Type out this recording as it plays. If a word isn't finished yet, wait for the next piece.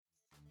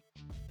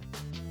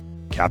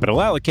Capital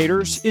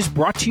Allocators is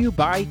brought to you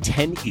by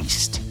 10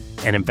 East,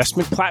 an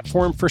investment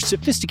platform for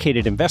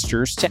sophisticated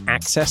investors to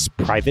access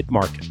private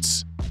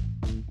markets.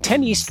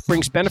 10 East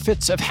brings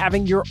benefits of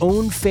having your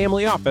own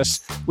family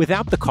office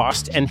without the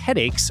cost and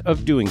headaches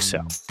of doing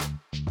so.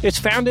 It's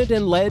founded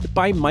and led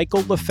by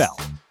Michael LaFell,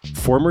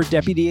 former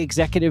Deputy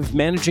Executive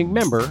Managing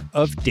Member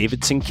of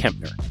Davidson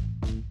Kempner.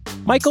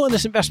 Michael and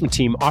his investment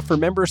team offer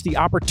members the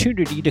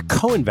opportunity to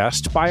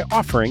co-invest by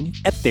offering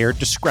at their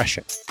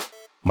discretion.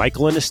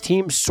 Michael and his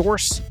team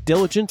source,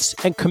 diligence,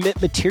 and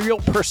commit material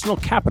personal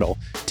capital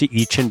to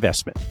each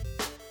investment.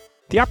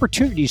 The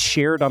opportunities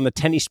shared on the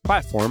 10 East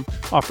platform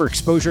offer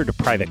exposure to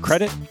private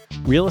credit,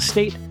 real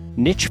estate,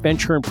 niche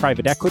venture and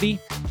private equity,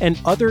 and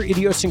other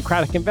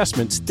idiosyncratic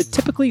investments that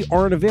typically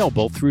aren't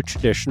available through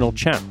traditional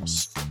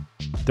channels.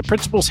 The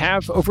principals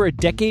have over a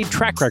decade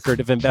track record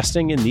of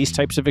investing in these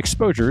types of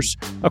exposures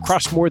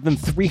across more than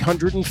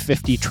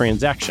 350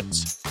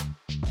 transactions.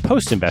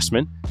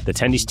 Post-investment, the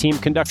 10 East team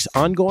conducts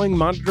ongoing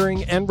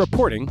monitoring and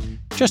reporting,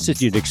 just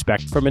as you'd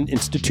expect from an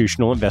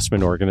institutional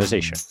investment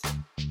organization.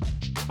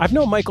 I've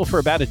known Michael for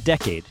about a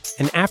decade,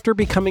 and after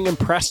becoming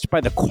impressed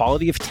by the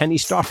quality of 10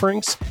 East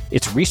offerings,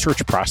 its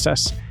research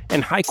process,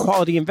 and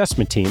high-quality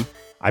investment team,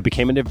 I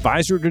became an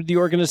advisor to the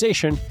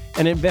organization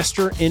and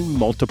investor in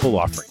multiple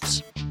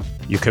offerings.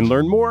 You can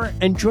learn more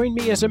and join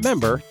me as a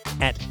member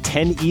at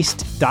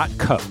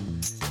 10east.co.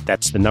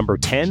 That's the number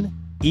 10,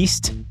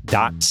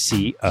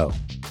 east.co.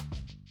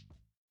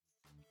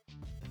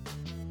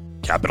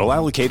 Capital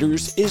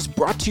Allocators is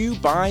brought to you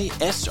by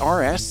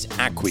SRS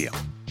Acquiom.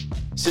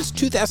 Since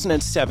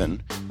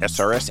 2007,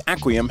 SRS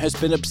Acquiom has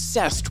been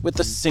obsessed with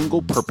a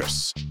single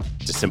purpose: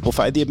 to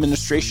simplify the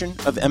administration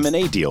of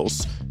M&A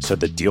deals so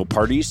that deal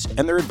parties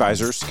and their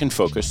advisors can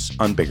focus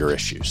on bigger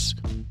issues.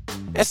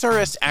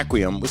 SRS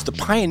Acquiom was the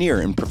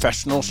pioneer in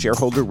professional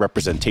shareholder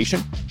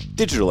representation,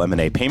 digital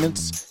M&A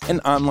payments, and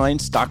online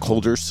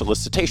stockholder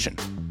solicitation,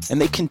 and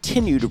they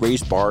continue to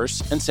raise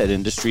bars and set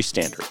industry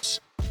standards.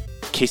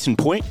 Case in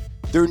point,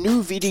 their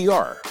new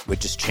VDR,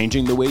 which is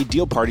changing the way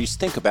deal parties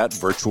think about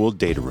virtual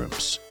data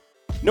rooms.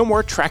 No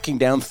more tracking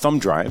down thumb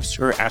drives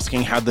or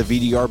asking how the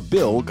VDR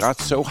bill got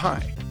so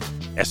high.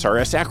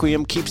 SRS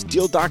Acquiom keeps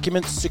deal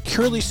documents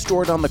securely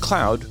stored on the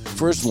cloud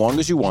for as long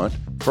as you want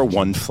for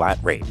one flat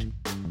rate.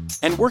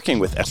 And working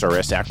with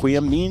SRS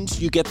Acquiom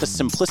means you get the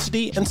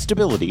simplicity and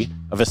stability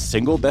of a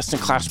single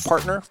best-in-class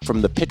partner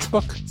from the pitch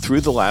book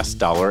through the last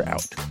dollar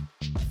out.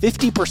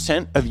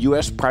 50% of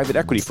U.S. private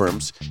equity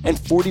firms and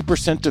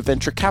 40% of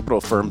venture capital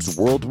firms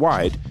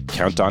worldwide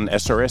count on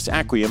SRS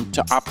Acquiom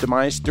to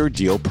optimize their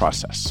deal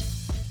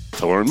process.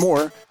 To learn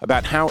more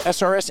about how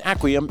SRS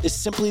Acquiom is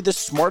simply the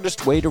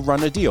smartest way to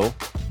run a deal,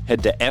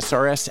 head to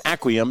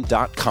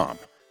srsacquiom.com.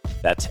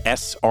 That's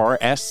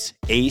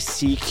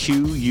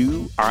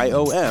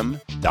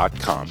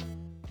srsacquiom.com.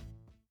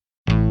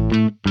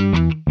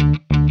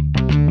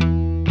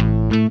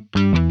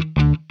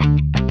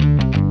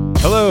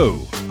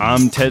 Hello,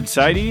 I'm Ted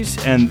Seides,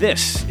 and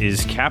this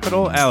is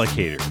Capital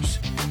Allocators.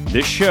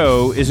 This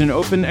show is an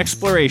open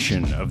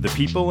exploration of the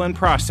people and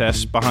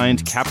process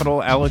behind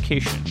capital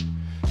allocation.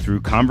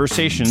 Through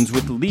conversations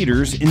with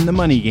leaders in the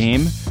money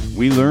game,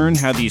 we learn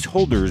how these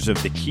holders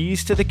of the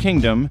keys to the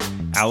kingdom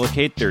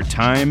allocate their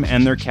time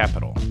and their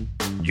capital.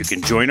 You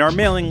can join our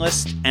mailing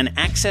list and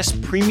access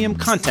premium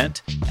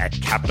content at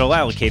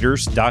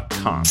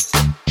capitalallocators.com.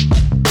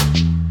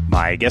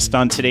 My guest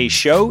on today's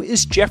show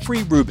is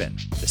Jeffrey Rubin,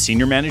 the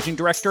Senior Managing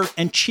Director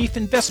and Chief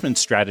Investment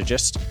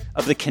Strategist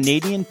of the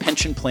Canadian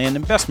Pension Plan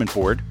Investment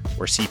Board,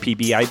 or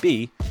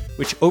CPBIB,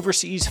 which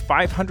oversees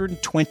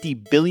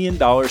 $520 billion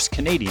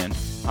Canadian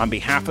on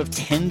behalf of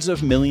tens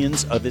of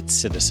millions of its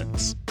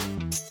citizens.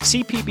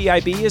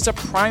 CPBIB is a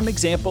prime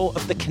example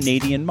of the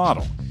Canadian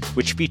model,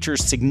 which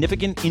features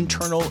significant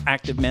internal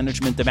active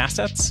management of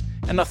assets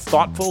and a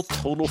thoughtful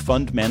total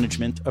fund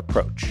management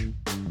approach.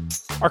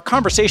 Our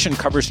conversation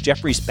covers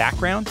Jeffrey's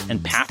background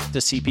and path to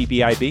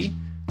CPBIB,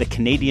 the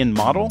Canadian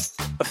model,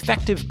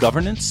 effective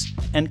governance,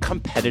 and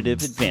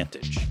competitive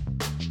advantage.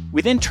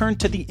 We then turn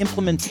to the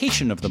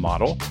implementation of the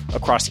model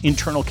across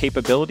internal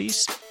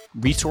capabilities,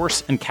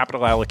 resource and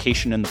capital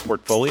allocation in the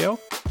portfolio,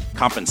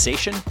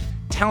 compensation,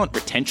 talent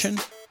retention,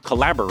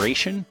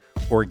 collaboration,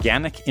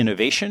 organic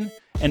innovation,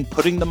 and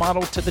putting the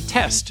model to the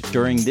test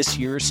during this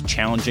year's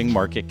challenging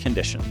market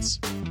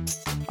conditions.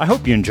 I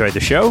hope you enjoyed the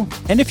show,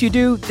 and if you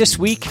do, this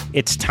week,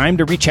 it's time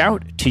to reach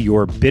out to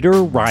your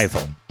bitter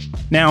rival.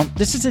 Now,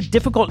 this is a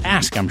difficult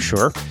ask, I'm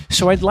sure,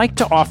 so I'd like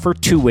to offer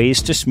two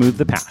ways to smooth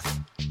the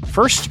path.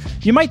 First,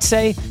 you might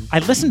say, I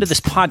listened to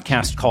this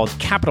podcast called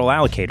Capital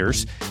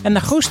Allocators, and the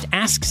host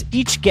asks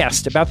each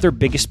guest about their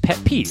biggest pet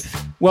peeve.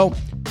 Well,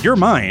 you're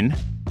mine,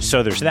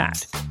 so there's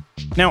that.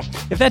 Now,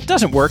 if that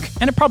doesn't work,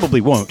 and it probably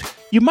won't,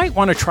 you might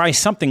want to try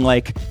something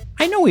like,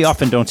 I know we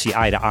often don't see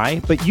eye to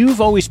eye, but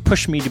you've always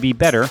pushed me to be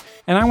better,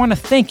 and I want to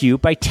thank you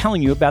by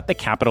telling you about the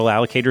Capital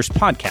Allocators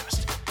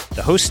podcast.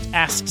 The host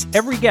asks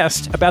every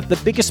guest about the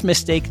biggest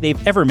mistake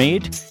they've ever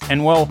made,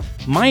 and well,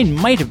 mine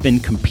might have been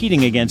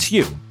competing against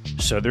you,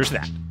 so there's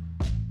that.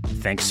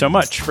 Thanks so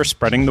much for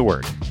spreading the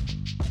word.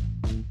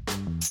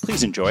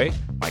 please enjoy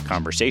my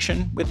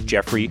conversation with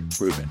Jeffrey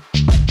Rubin.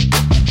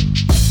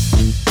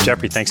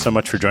 Jeffrey, thanks so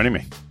much for joining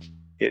me.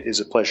 It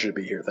is a pleasure to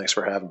be here. Thanks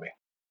for having me.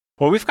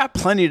 Well, we've got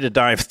plenty to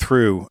dive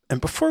through.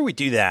 And before we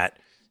do that,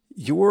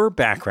 your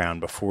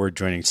background before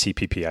joining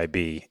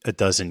CPPIB a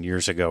dozen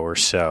years ago or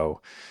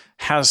so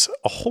has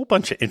a whole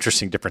bunch of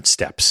interesting different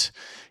steps.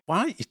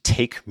 Why don't you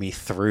take me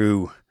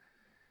through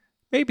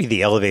maybe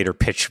the elevator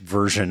pitch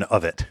version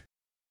of it?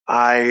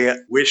 I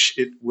wish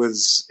it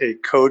was a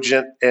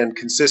cogent and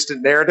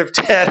consistent narrative,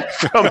 Ted,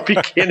 from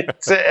beginning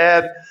to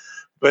end,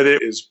 but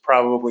it is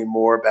probably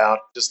more about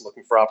just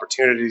looking for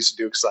opportunities to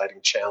do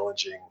exciting,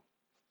 challenging,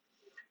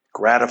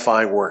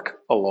 gratifying work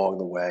along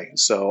the way.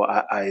 So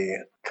I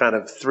kind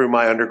of, through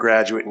my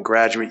undergraduate and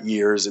graduate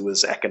years, it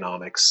was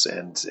economics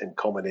and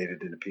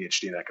culminated in a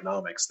PhD in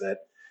economics that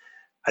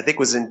I think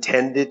was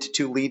intended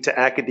to lead to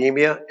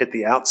academia at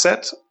the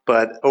outset.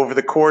 But over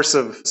the course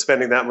of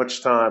spending that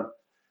much time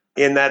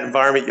in that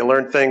environment, you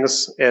learn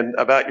things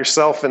about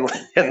yourself and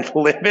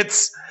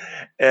limits.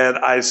 And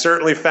I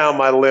certainly found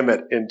my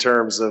limit in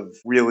terms of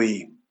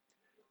really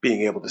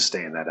being able to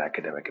stay in that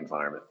academic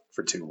environment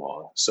for too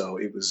long. So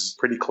it was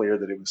pretty clear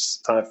that it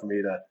was time for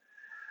me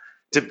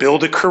to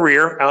build a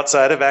career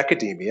outside of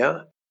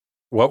academia.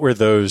 What were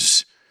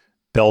those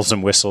bells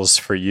and whistles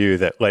for you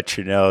that let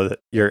you know that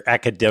your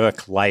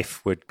academic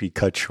life would be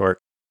cut short?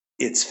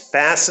 It's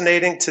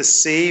fascinating to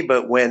see,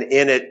 but when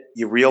in it,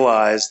 you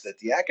realize that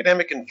the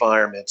academic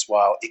environments,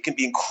 while it can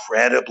be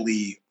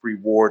incredibly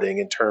rewarding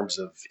in terms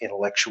of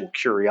intellectual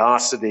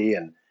curiosity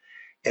and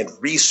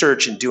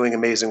research and doing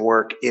amazing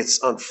work,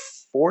 it's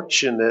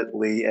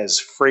unfortunately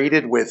as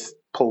freighted with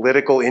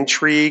political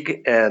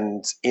intrigue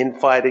and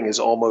infighting as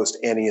almost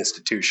any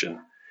institution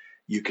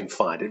you can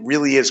find. It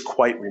really is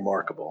quite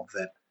remarkable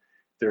that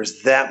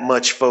there's that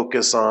much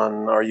focus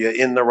on, are you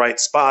in the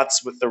right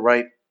spots with the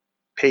right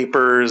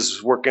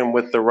papers, working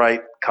with the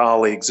right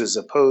colleagues, as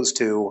opposed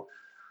to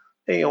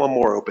a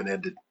more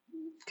open-ended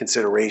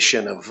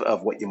consideration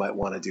of what you might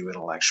want to do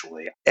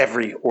intellectually.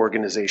 Every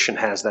organization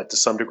has that to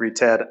some degree,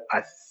 Ted.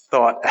 I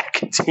thought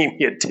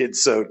academia did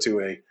so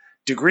to a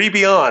degree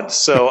beyond.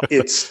 So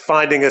it's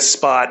finding a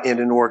spot in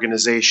an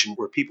organization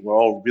where people are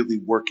all really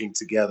working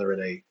together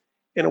in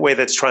a way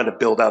that's trying to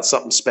build out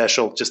something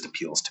special just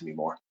appeals to me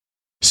more.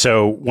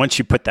 So once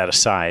you put that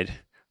aside,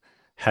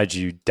 how'd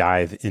you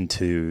dive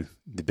into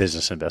the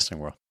business investing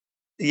world?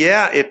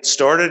 Yeah, it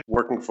started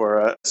working for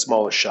a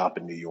smaller shop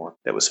in New York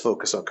that was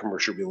focused on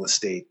commercial real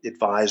estate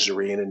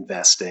advisory and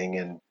investing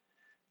and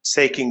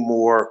taking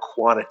more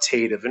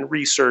quantitative and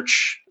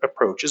research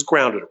approaches,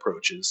 grounded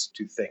approaches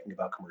to thinking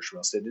about commercial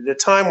real estate at a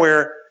time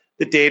where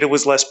the data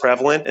was less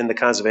prevalent and the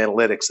kinds of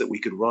analytics that we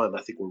could run,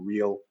 I think, were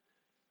real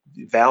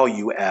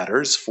value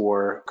adders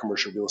for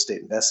commercial real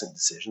estate investing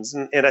decisions.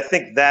 And I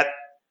think that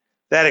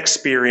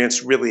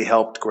experience really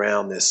helped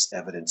ground this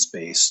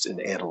evidence-based and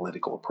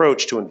analytical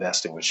approach to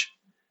investing, which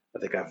I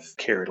think I've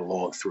carried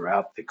along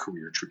throughout the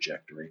career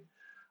trajectory.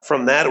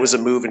 From that, it was a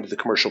move into the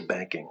commercial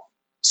banking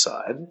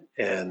side,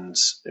 and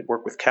I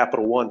worked with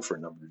Capital One for a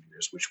number of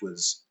years, which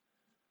was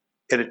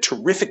at a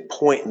terrific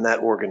point in that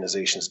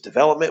organization's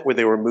development where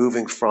they were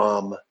moving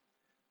from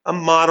a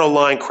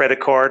monoline credit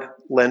card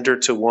lender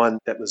to one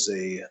that was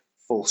a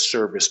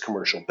full-service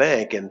commercial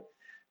bank and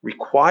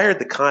required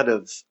the kind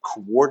of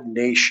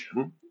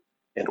coordination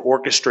and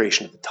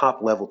orchestration at the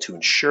top level to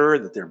ensure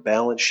that their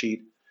balance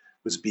sheet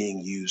was being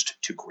used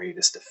to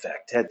greatest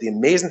effect. The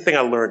amazing thing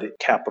I learned at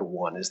Capital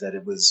One is that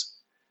it was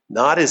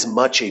not as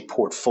much a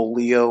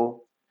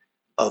portfolio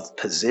of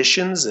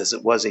positions as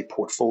it was a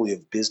portfolio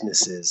of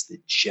businesses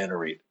that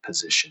generate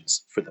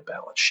positions for the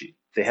balance sheet.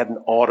 They had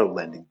an auto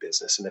lending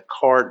business and a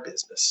card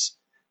business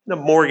and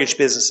a mortgage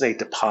business and a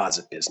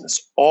deposit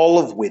business, all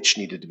of which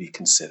needed to be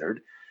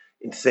considered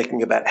in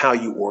thinking about how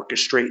you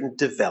orchestrate and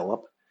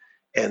develop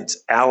and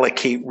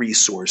allocate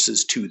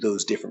resources to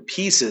those different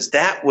pieces.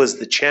 That was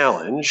the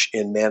challenge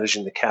in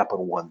managing the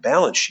Capital One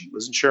balance sheet,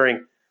 was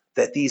ensuring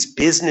that these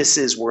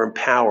businesses were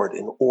empowered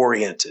and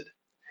oriented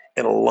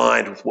and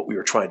aligned with what we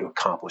were trying to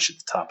accomplish at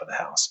the top of the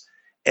house.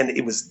 And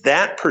it was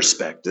that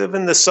perspective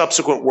and the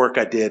subsequent work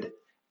I did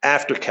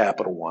after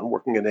Capital One,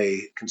 working in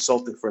a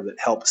consulting firm that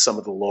helped some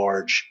of the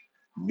large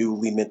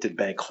newly minted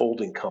bank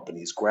holding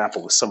companies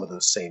grapple with some of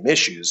those same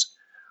issues.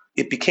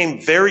 It became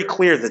very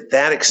clear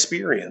that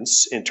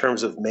experience in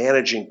terms of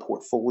managing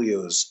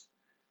portfolios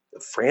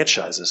of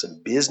franchises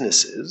and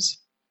businesses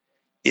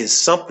is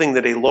something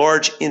that a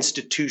large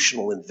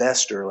institutional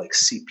investor like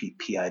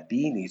CPPIB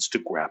needs to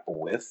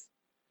grapple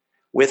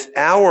with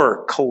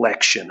our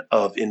collection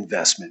of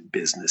investment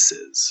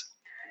businesses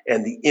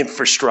and the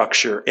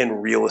infrastructure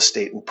and real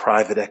estate and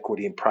private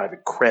equity and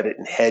private credit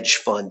and hedge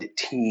fund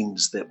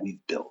teams that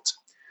we've built.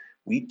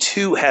 We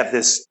too have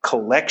this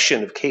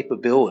collection of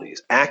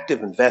capabilities,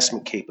 active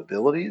investment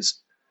capabilities,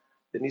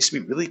 that needs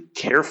to be really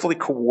carefully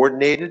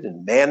coordinated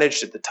and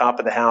managed at the top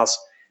of the house.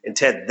 And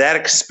Ted, that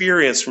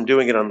experience from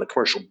doing it on the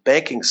commercial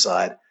banking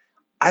side,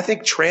 I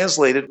think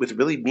translated with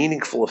really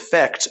meaningful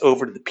effects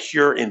over to the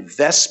pure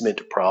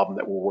investment problem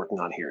that we're working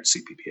on here at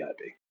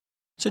CPPIB.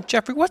 So,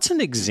 Jeffrey, what's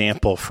an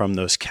example from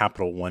those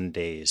Capital One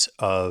days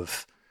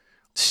of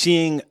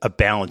seeing a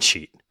balance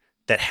sheet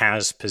that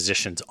has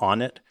positions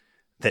on it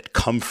that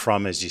come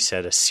from, as you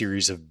said, a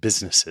series of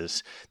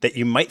businesses that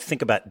you might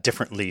think about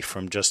differently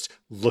from just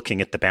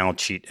looking at the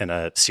balance sheet and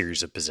a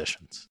series of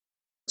positions?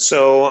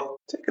 So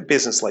take a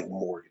business like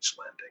mortgage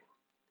lending.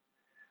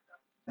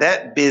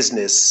 That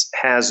business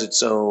has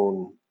its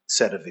own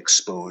set of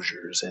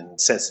exposures and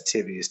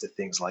sensitivities to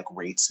things like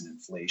rates and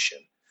inflation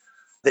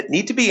that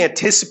need to be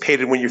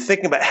anticipated when you're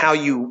thinking about how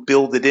you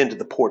build it into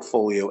the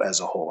portfolio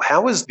as a whole.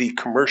 How is the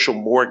commercial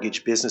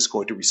mortgage business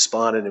going to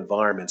respond in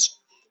environments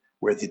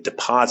where the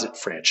deposit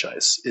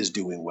franchise is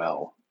doing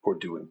well or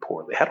doing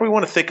poorly? How do we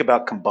want to think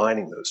about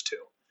combining those two?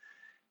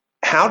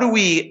 How do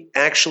we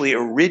actually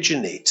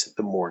originate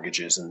the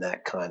mortgages in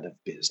that kind of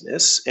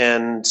business?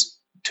 And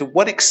to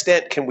what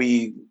extent can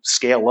we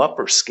scale up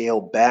or scale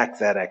back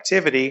that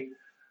activity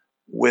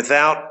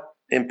without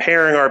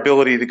impairing our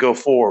ability to go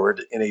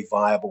forward in a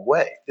viable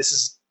way? This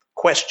is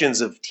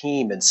questions of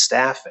team and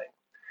staffing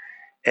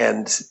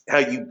and how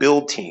you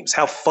build teams.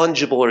 How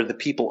fungible are the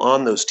people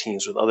on those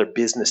teams with other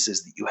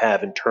businesses that you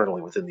have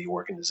internally within the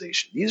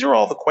organization? These are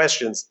all the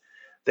questions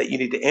that you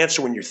need to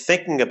answer when you're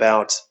thinking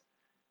about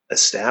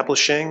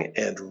establishing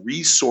and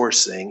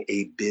resourcing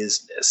a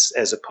business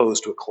as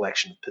opposed to a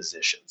collection of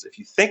positions. If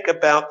you think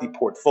about the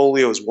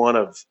portfolio as one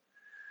of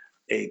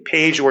a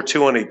page or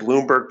two on a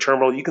Bloomberg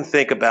terminal, you can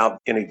think about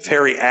in a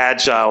very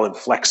agile and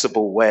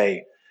flexible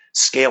way,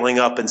 scaling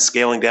up and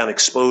scaling down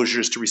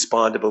exposures to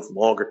respond to both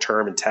longer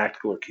term and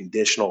tactical or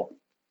conditional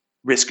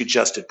risk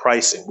adjusted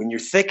pricing. When you're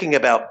thinking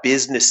about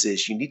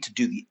businesses, you need to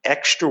do the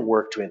extra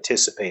work to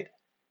anticipate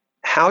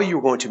how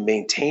you're going to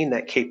maintain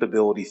that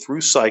capability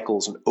through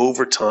cycles and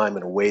over time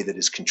in a way that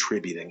is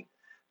contributing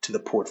to the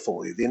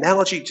portfolio. The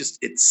analogy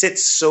it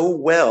sits so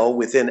well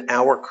within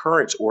our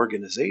current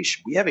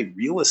organization. We have a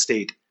real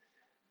estate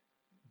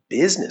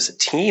business, a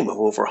team of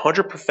over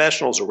 100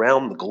 professionals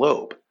around the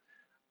globe.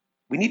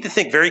 We need to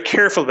think very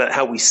carefully about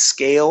how we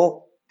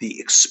scale the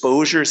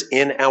exposures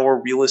in our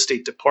real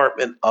estate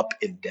department up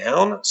and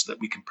down so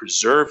that we can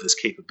preserve this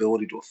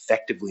capability to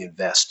effectively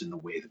invest in the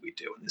way that we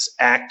do, in this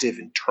active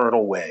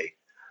internal way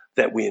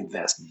that we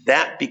invest.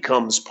 That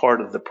becomes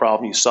part of the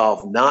problem you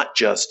solve, not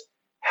just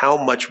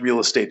how much real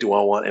estate do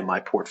I want in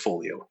my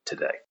portfolio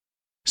today.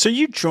 So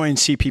you joined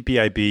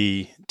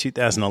CPPIB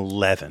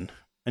 2011.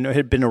 I know it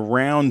had been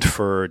around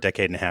for a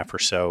decade and a half or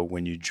so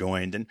when you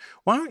joined. And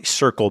why don't we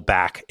circle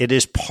back? It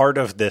is part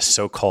of this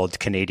so-called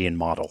Canadian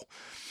model.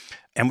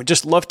 And we'd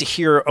just love to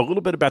hear a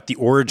little bit about the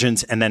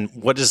origins and then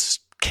what does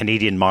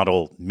Canadian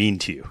model mean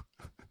to you?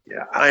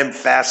 Yeah, I'm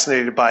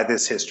fascinated by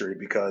this history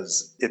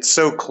because it's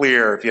so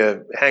clear if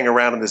you hang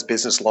around in this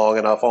business long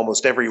enough,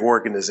 almost every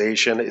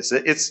organization, it's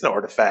an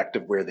artifact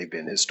of where they've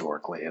been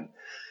historically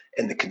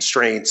and the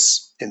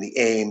constraints and the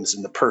aims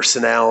and the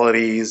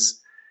personalities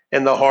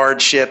and the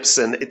hardships,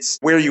 and it's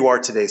where you are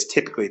today is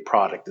typically a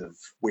product of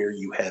where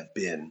you have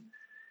been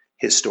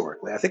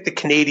historically. I think the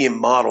Canadian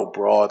model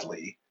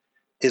broadly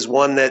is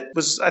one that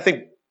was, I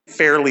think,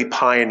 fairly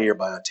pioneered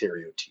by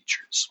Ontario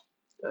teachers.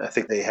 I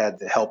think they had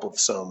the help of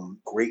some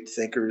great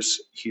thinkers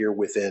here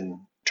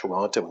within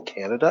Toronto and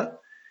Canada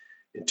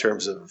in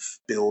terms of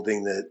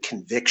building the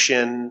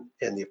conviction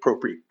and the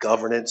appropriate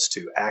governance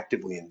to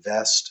actively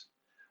invest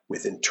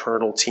with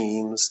internal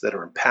teams that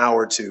are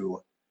empowered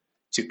to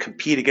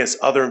compete against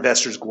other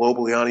investors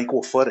globally on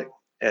equal footing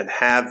and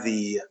have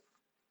the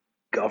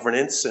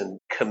governance and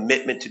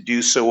commitment to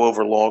do so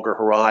over longer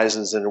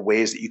horizons and in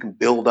ways that you can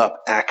build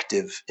up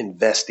active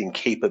investing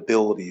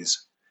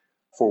capabilities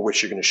for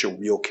which you're going to show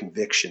real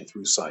conviction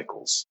through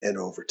cycles and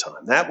over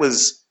time. That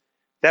was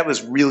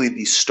really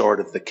the start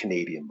of the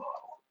Canadian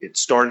model. It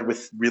started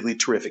with really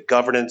terrific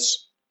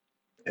governance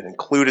and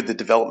included the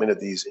development of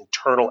these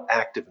internal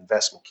active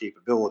investment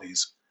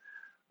capabilities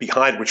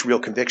behind which real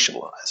conviction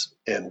lies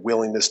and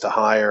willingness to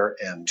hire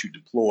and to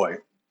deploy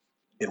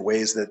in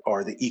ways that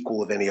are the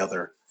equal of any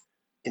other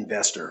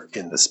investor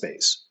in the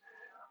space.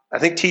 I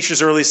think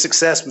teachers' early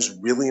success was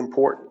really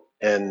important,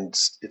 and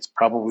it's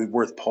probably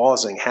worth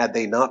pausing had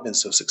they not been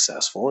so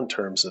successful in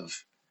terms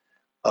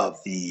of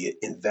the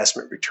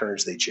investment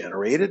returns they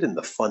generated and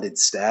the funded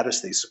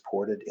status they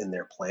supported in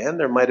their plan.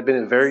 There might have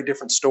been a very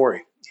different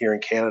story here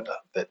in Canada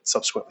that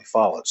subsequently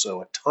followed.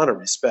 So a ton of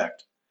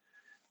respect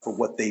for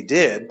what they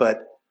did,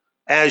 but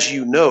as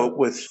you note,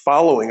 with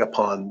following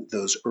upon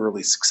those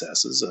early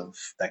successes of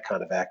that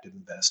kind of active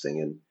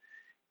investing, and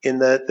in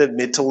the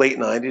mid to late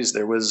 90s,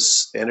 there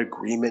was an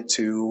agreement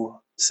to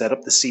set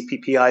up the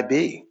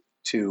CPPIB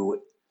to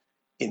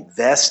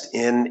invest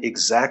in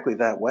exactly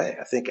that way.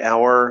 I think in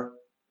our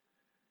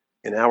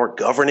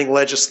governing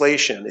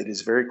legislation, it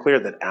is very clear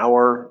that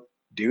our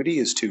duty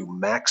is to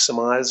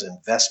maximize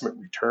investment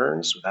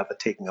returns without the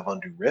taking of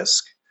undue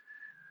risk,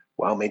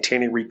 while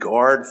maintaining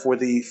regard for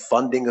the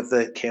funding of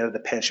the Canada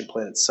Pension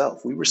Plan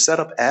itself. We were set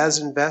up as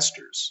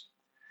investors.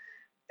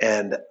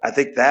 And I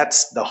think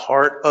that's the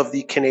heart of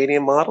the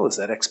Canadian model, is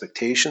that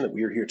expectation that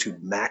we are here to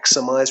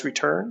maximize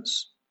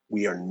returns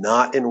We are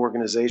not an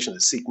organization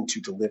that's seeking to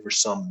deliver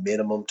some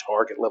minimum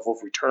target level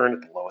of return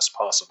at the lowest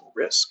possible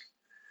risk.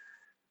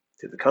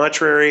 To the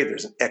contrary,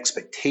 there's an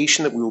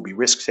expectation that we will be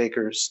risk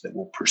takers, that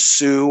will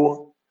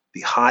pursue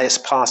the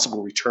highest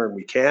possible return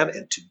we can.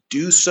 And to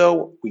do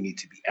so, we need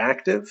to be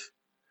active,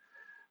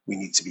 we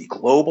need to be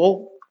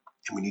global,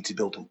 and we need to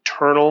build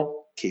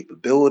internal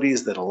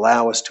capabilities that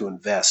allow us to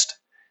invest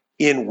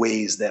in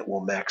ways that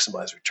will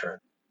maximize return.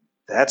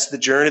 That's the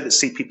journey that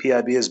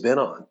CPPIB has been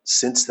on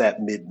since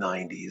that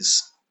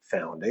mid-90s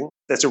founding.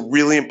 That's a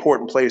really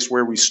important place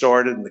where we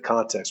started and the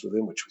context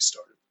within which we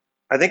started.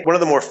 I think one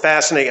of the more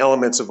fascinating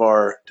elements of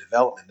our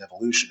development and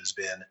evolution has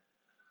been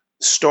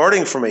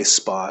starting from a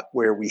spot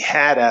where we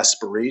had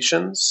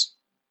aspirations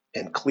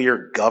and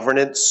clear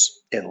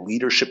governance and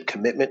leadership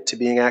commitment to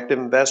being active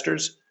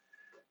investors,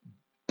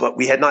 but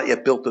we had not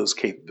yet built those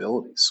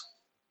capabilities.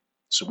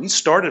 So we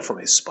started from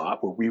a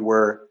spot where we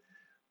were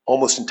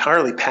almost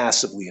entirely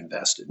passively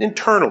invested,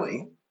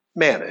 internally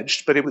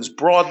managed, but it was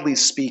broadly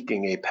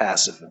speaking a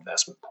passive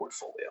investment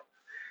portfolio.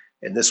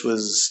 And this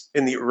was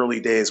in the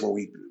early days when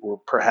we were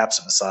perhaps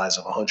of the size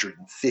of $150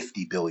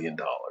 billion.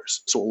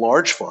 So a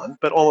large fund,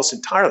 but almost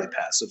entirely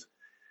passive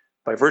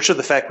by virtue of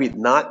the fact we had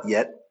not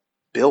yet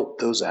built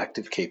those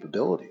active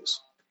capabilities.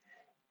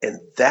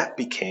 And that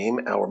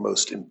became our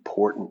most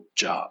important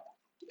job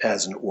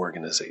as an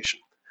organization,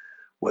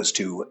 was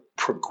to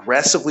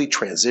progressively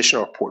transition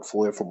our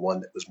portfolio from one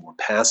that was more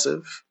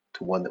passive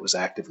to one that was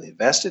actively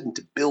invested, and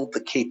to build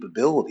the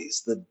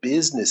capabilities, the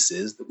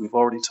businesses that we've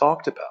already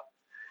talked about.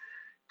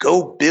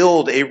 Go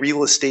build a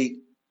real estate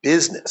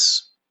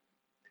business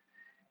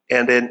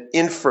and an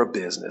infra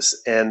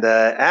business and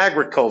an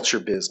agriculture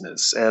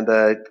business and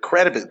a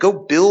credit business. Go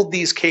build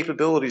these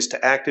capabilities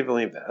to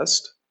actively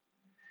invest.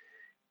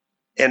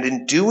 And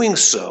in doing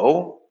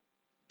so,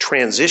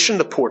 transition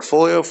the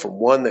portfolio from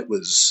one that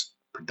was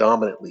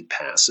predominantly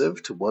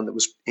passive to one that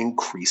was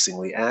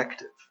increasingly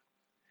active.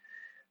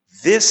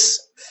 This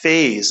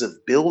phase of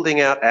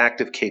building out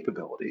active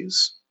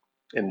capabilities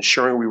and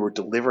ensuring we were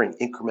delivering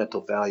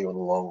incremental value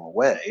along the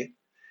way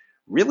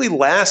really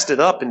lasted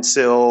up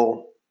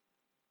until,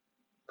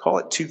 call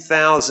it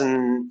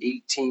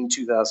 2018,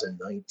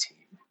 2019,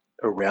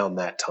 around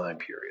that time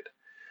period.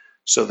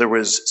 So there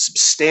was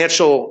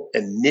substantial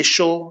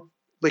initial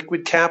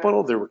liquid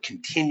capital. There were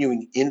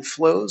continuing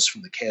inflows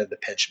from the Canada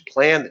Pension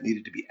Plan that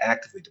needed to be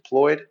actively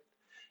deployed.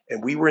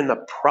 And we were in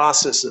the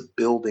process of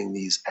building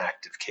these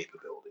active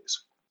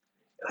capabilities.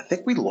 And I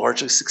think we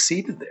largely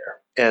succeeded there.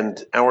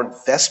 And our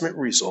investment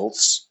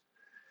results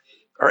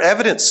are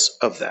evidence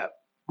of that.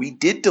 We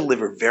did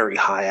deliver very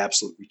high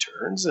absolute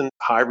returns and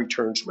high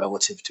returns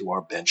relative to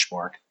our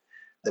benchmark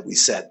that we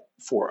set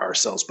for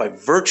ourselves by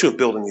virtue of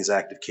building these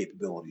active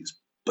capabilities.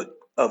 But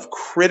of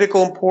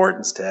critical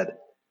importance, Ted,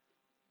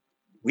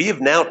 we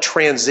have now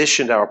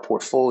transitioned our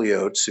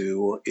portfolio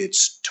to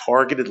its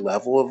targeted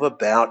level of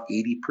about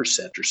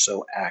 80% or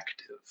so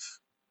active.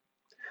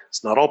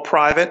 It's not all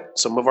private.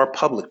 Some of our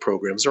public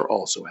programs are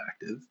also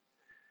active.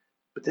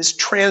 But this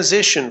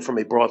transition from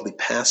a broadly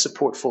passive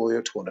portfolio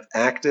to one of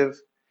active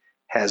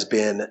has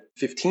been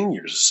 15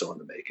 years or so in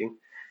the making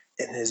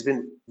and has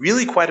been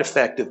really quite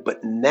effective,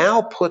 but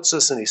now puts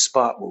us in a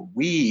spot where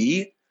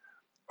we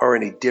are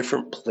in a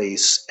different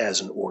place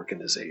as an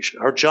organization.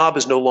 Our job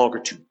is no longer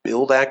to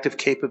build active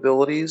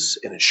capabilities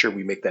and ensure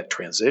we make that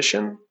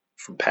transition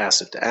from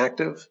passive to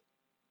active.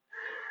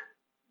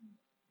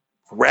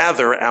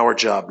 Rather, our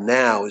job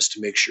now is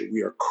to make sure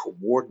we are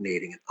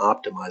coordinating and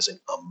optimizing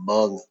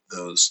among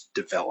those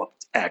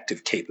developed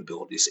active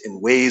capabilities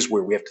in ways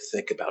where we have to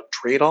think about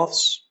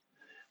trade-offs.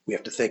 We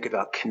have to think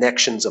about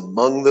connections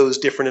among those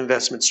different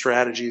investment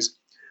strategies.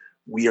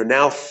 We are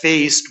now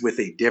faced with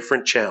a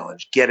different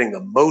challenge, getting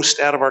the most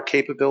out of our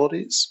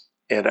capabilities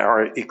and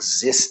our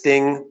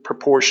existing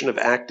proportion of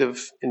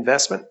active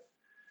investment,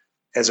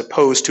 as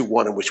opposed to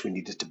one in which we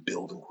needed to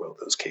build and grow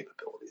those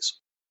capabilities.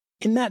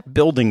 In that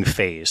building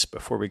phase,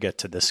 before we get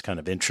to this kind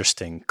of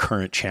interesting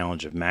current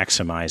challenge of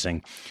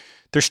maximizing,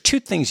 there's two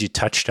things you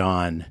touched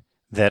on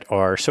that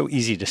are so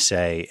easy to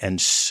say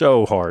and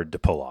so hard to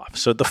pull off.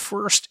 So the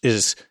first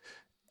is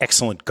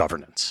excellent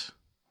governance.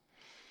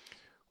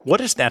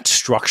 What is that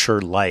structure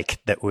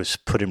like that was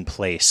put in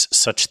place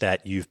such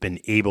that you've been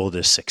able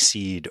to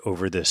succeed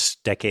over this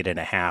decade and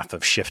a half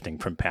of shifting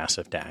from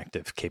passive to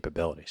active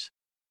capabilities?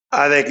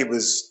 I think it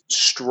was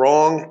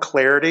strong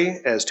clarity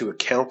as to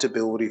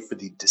accountability for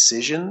the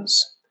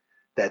decisions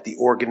that the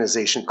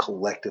organization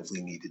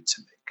collectively needed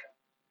to make.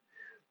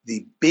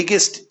 The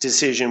biggest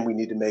decision we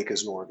need to make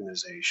as an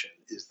organization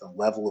is the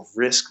level of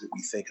risk that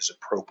we think is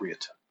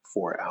appropriate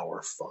for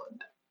our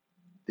fund.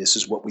 This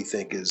is what we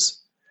think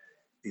is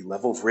the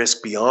level of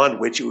risk beyond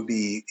which it would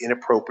be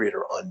inappropriate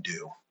or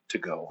undue to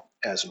go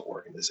as an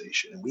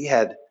organization. And we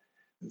had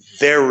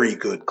very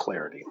good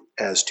clarity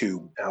as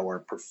to our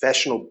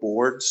professional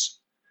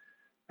board's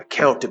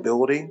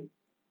accountability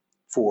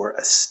for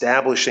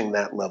establishing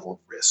that level of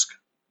risk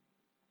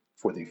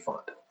for the fund.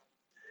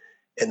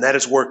 And that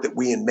is work that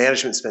we in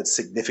management spent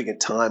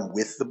significant time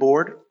with the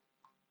board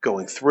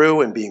going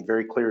through and being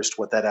very clear as to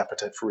what that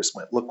appetite for risk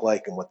might look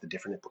like and what the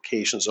different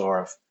implications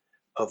are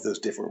of those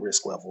different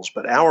risk levels.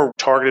 But our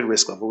targeted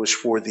risk level, which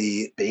for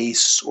the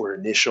base or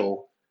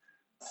initial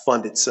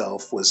fund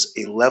itself was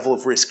a level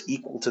of risk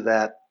equal to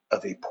that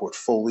of a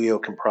portfolio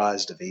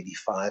comprised of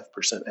 85%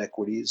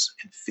 equities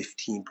and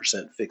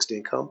 15% fixed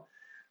income.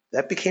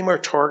 That became our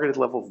targeted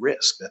level of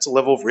risk. That's a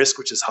level of risk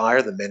which is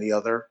higher than many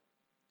other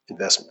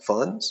investment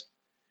funds.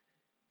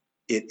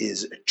 It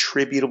is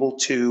attributable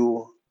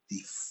to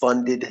the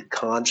funded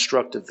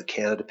construct of the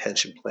Canada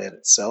Pension Plan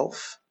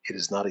itself. It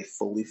is not a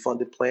fully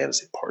funded plan,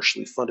 it's a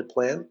partially funded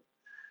plan,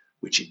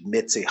 which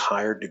admits a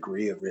higher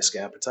degree of risk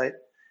appetite.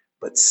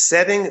 But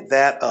setting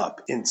that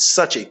up in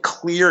such a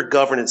clear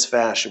governance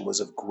fashion was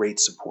of great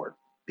support,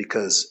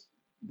 because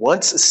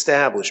once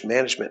established,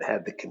 management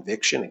had the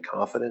conviction and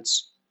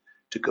confidence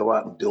to go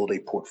out and build a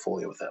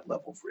portfolio with that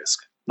level of risk.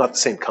 Not the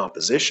same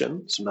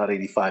composition, so not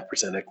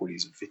 85%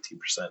 equities and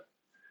 15%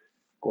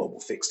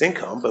 global fixed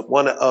income, but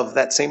one of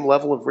that same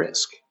level of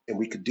risk. And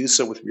we could do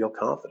so with real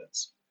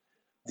confidence.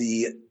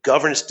 The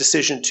governance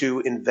decision to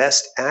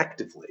invest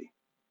actively,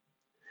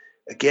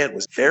 again,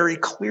 was very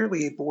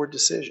clearly a board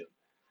decision,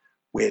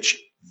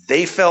 which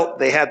they felt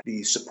they had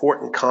the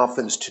support and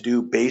confidence to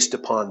do based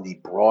upon the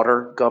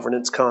broader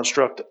governance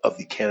construct of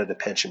the Canada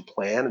Pension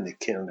Plan and the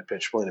Canada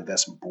Pension Plan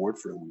Investment Board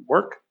for whom we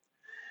work.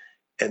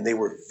 And they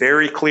were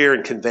very clear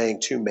in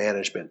conveying to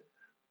management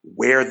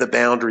where the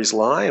boundaries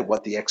lie and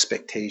what the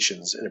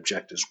expectations and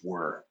objectives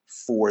were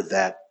for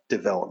that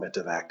development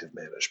of active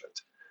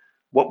management.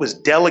 What was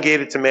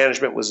delegated to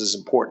management was as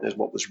important as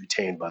what was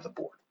retained by the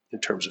board in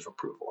terms of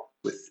approval.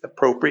 With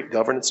appropriate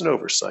governance and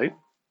oversight,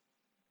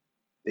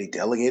 they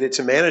delegated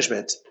to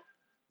management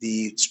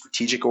the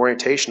strategic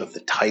orientation of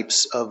the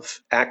types of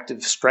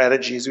active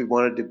strategies we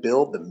wanted to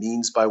build, the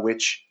means by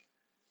which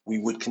we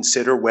would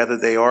consider whether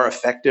they are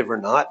effective or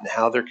not, and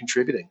how they're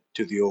contributing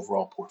to the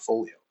overall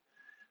portfolio.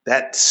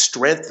 That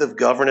strength of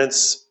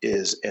governance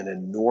is an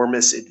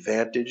enormous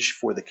advantage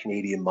for the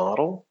Canadian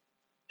model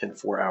and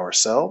for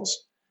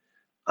ourselves.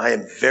 I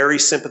am very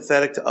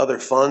sympathetic to other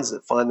funds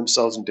that find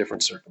themselves in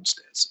different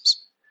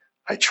circumstances.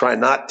 I try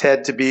not,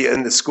 Ted, to be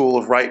in the school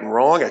of right and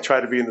wrong. I try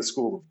to be in the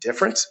school of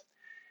different.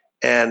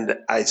 And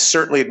I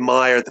certainly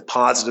admire the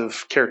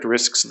positive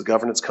characteristics of the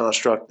governance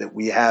construct that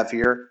we have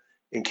here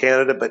in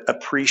Canada, but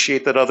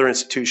appreciate that other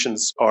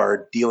institutions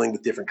are dealing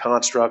with different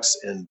constructs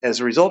and as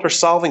a result are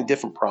solving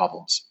different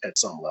problems at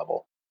some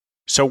level.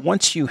 So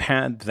once you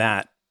had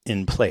that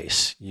in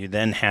place, you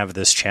then have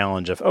this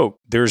challenge of,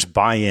 there's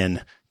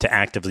buy-in to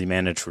actively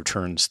managed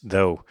returns,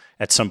 though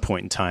at some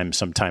point in time,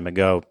 some time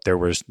ago, there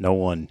was no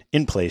one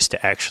in place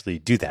to actually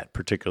do that,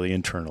 particularly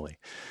internally.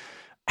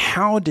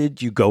 How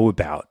did you go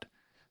about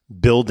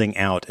building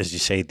out, as you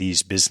say,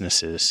 these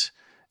businesses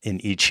in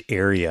each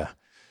area,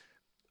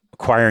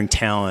 acquiring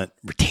talent,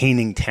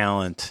 retaining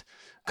talent,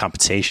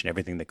 compensation,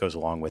 everything that goes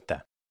along with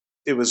that?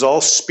 It was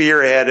all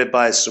spearheaded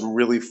by some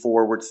really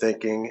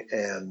forward-thinking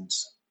and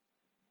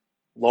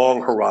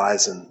long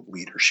horizon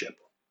leadership.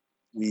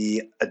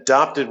 We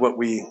adopted what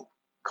we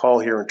call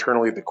here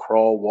internally the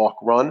crawl, walk,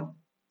 run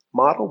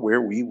model,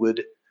 where we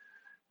would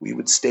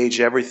stage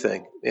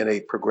everything in a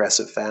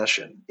progressive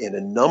fashion. In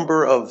a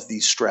number of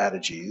these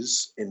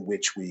strategies in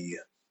which we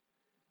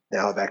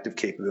now have active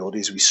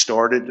capabilities, we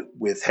started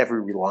with heavy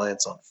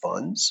reliance on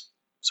funds,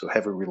 so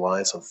heavy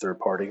reliance on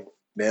third-party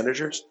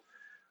managers.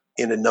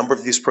 In a number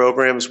of these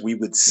programs, we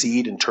would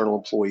seed internal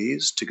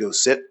employees to go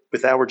sit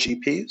with our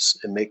GPs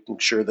and making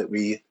sure that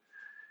we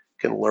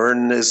can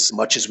learn as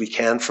much as we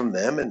can from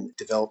them and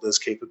develop those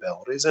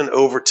capabilities. And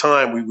over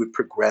time, we would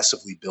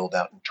progressively build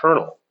out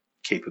internal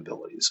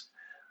capabilities.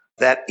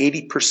 That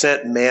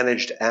 80%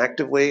 managed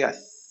actively, I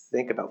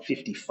think about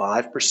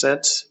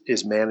 55%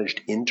 is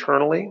managed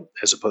internally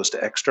as opposed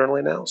to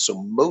externally now.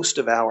 So most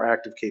of our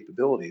active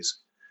capabilities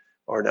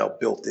are now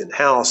built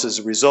in-house. As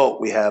a result,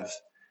 we have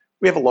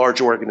a large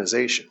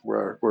organization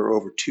where we're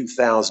over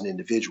 2,000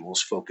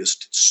 individuals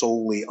focused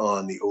solely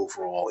on the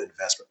overall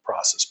investment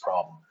process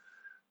problem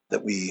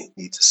that we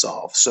need to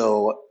solve.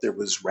 So there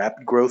was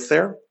rapid growth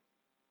there,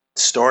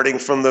 starting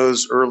from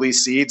those early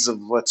seeds of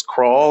let's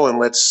crawl and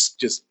let's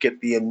just get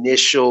the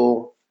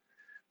initial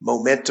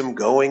momentum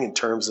going in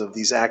terms of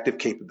these active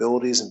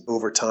capabilities, and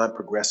over time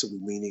progressively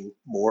leaning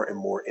more and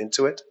more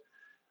into it.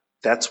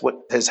 That's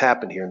what has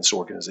happened here in this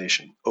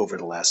organization over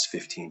the last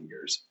 15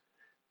 years.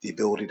 The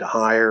ability to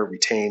hire,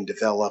 retain,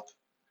 develop,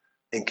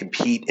 and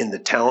compete in the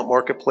talent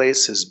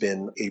marketplace has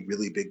been a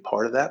really big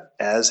part of that,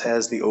 as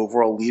has the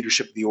overall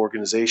leadership of the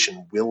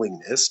organization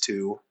willingness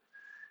to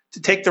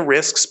take the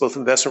risks, both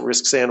investment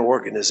risks and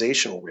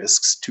organizational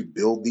risks, to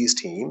build these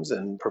teams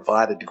and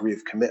provide a degree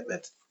of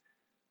commitment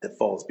that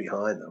falls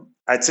behind them.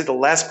 I'd say the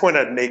last point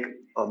I'd make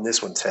on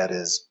this one, Ted,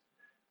 is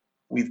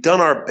we've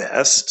done our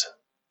best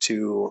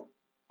to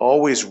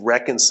always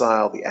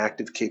reconcile the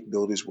active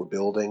capabilities we're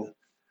building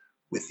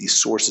with these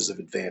sources of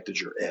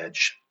advantage or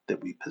edge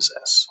that we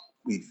possess.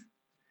 We've,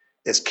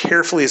 as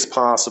carefully as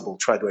possible,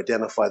 tried to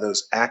identify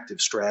those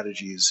active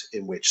strategies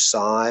in which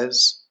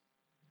size,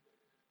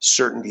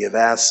 certainty of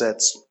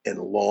assets, and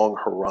long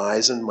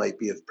horizon might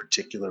be of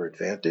particular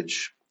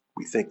advantage.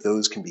 We think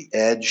those can be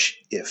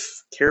edge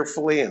if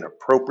carefully and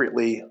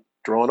appropriately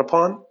drawn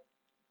upon.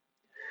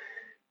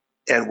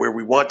 And where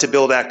we want to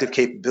build active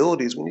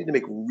capabilities, we need to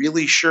make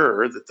really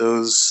sure that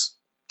those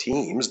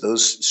teams,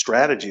 those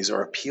strategies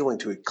are appealing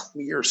to a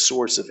clear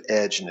source of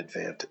edge and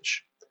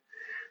advantage.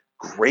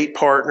 Great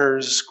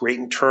partners, great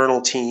internal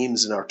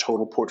teams in our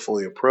total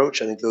portfolio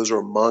approach. I think those are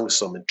among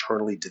some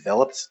internally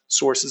developed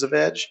sources of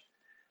edge.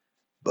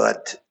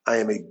 But I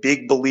am a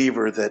big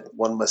believer that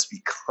one must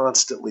be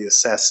constantly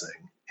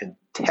assessing and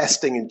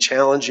testing and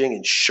challenging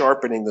and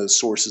sharpening those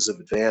sources of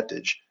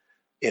advantage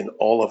in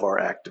all of our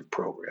active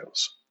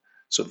programs.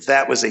 So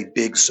that was a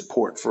big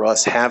support for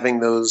us, having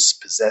those,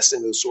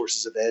 possessing those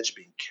sources of edge,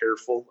 being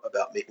careful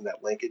about making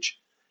that linkage,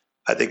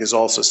 I think is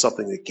also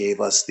something that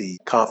gave us the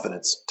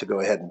confidence to go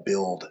ahead and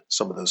build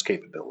some of those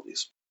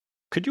capabilities.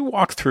 Could you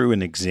walk through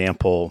an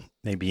example,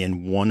 maybe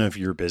in one of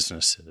your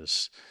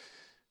businesses,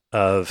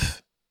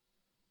 of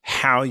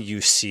how you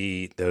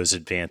see those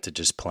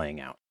advantages playing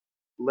out?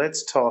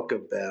 Let's talk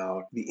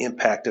about the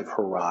impact of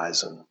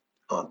Horizon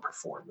on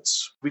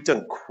performance. We've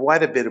done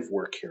quite a bit of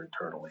work here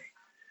internally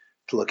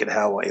to look at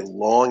how a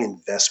long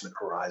investment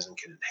horizon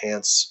can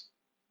enhance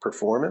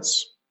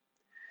performance.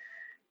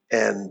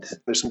 And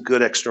there's some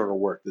good external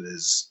work that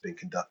has been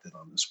conducted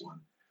on this one.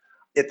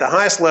 At the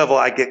highest level,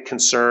 I get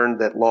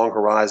concerned that long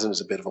horizon is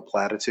a bit of a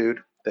platitude,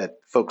 that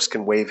folks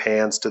can wave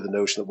hands to the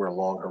notion that we're a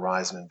long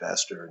horizon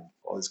investor and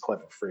all these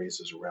clever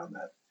phrases around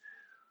that.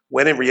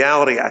 When in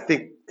reality, I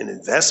think an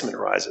investment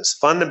horizon is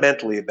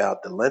fundamentally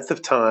about the length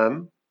of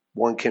time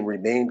one can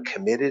remain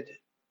committed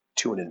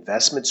to an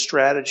investment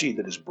strategy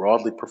that is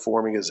broadly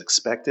performing as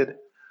expected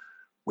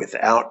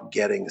without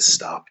getting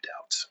stopped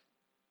out.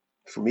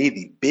 For me,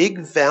 the big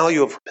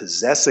value of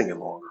possessing a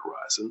long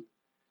horizon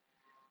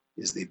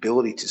is the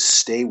ability to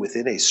stay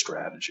within a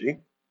strategy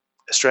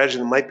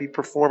that might be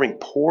performing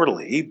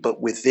poorly,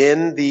 but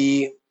within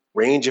the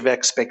range of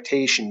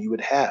expectation you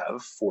would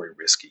have for a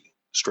risky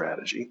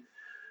strategy,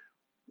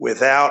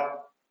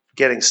 without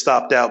getting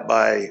stopped out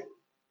by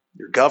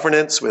your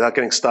governance, without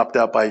getting stopped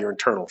out by your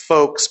internal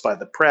folks, by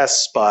the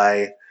press,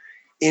 by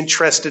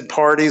interested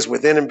parties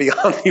within and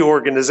beyond the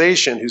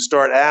organization who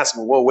start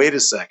asking, well, wait a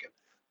second,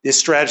 this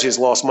strategy has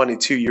lost money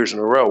 2 years in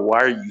a row. Why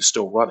are you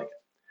still running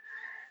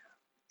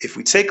it? If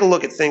we take a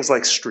look at things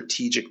like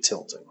strategic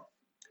tilting,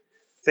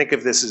 think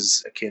of this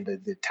as akin to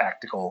the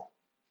tactical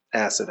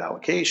asset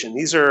allocation.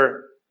 These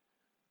are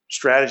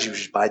strategies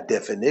which by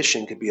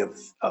definition could be of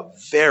a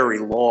very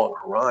long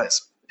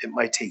horizon. It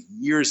might take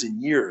years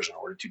and years in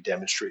order to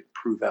demonstrate and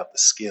prove out the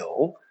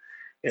skill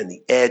and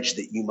the edge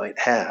that you might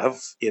have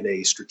in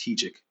a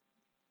strategic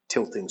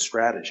tilting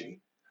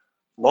strategy.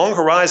 Long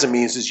horizon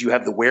means is you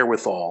have the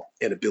wherewithal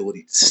and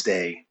ability to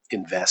stay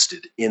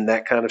invested in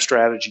that kind of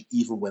strategy,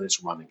 even when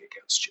it's running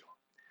against you.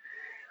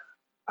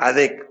 I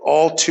think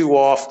all too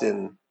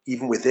often,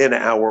 even within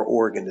our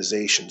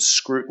organization,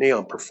 scrutiny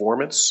on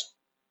performance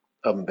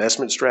of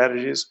investment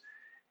strategies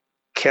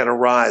can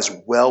arise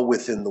well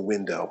within the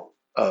window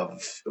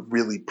of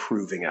really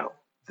proving out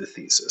the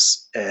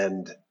thesis.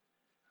 And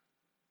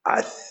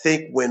I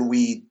think when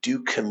we do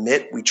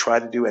commit, we try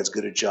to do as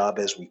good a job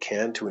as we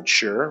can to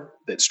ensure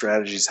that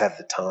strategies have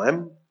the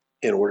time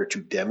in order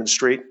to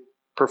demonstrate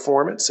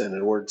performance and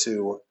in order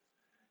to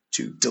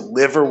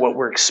deliver what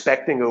we're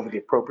expecting over the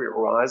appropriate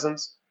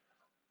horizons.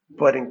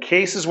 But in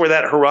cases where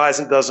that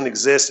horizon doesn't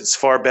exist, it's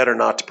far better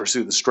not to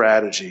pursue the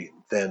strategy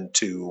than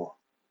to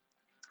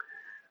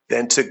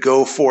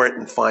go for it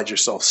and find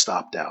yourself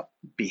stopped out,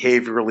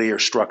 behaviorally or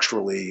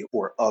structurally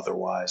or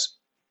otherwise,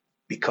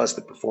 because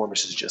the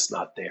performance is just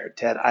not there.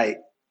 Ted, I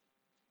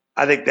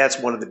think that's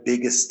one of the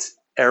biggest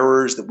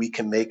errors that we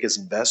can make as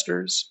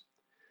investors,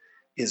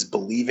 is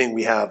believing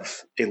we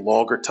have a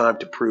longer time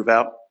to prove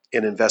out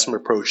an investment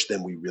approach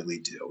than we really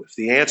do. If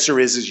the answer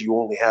is you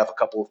only have a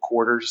couple of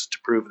quarters to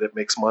prove that it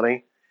makes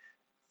money,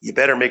 you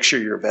better make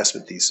sure your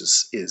investment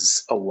thesis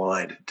is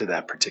aligned to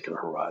that particular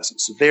horizon.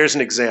 So there's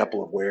an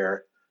example of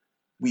where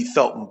we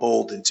felt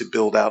emboldened to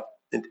build out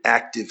an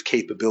active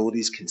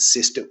capabilities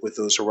consistent with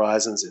those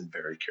horizons in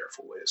very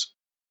careful ways.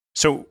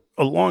 So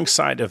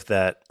alongside of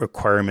that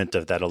requirement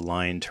of that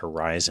aligned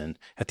horizon,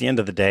 at the end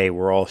of the day,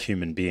 we're all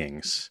human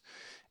beings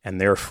and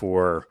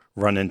therefore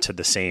run into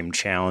the same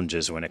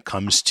challenges when it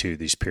comes to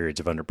these periods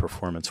of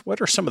underperformance.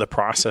 What are some of the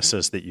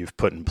processes that you've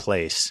put in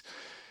place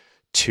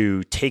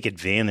to take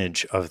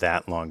advantage of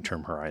that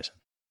long-term horizon?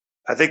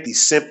 I think the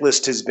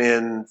simplest has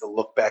been the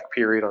look-back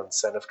period on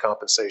incentive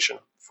compensation.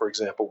 For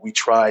example, we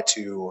try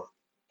to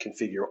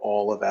configure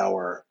all of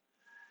our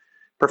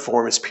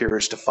performance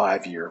periods to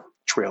 5-year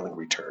trailing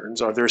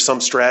returns. Are there some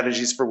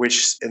strategies for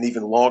which an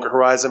even longer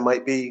horizon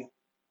might be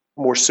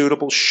more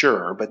suitable?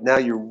 Sure, but now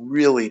you're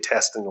really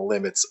testing the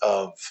limits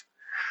of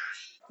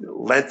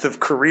length of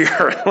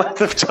career, length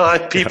of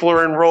time people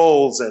are in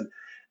roles, and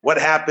what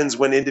happens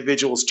when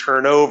individuals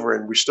turn over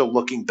and we're still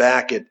looking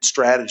back at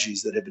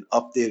strategies that have been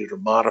updated or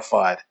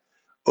modified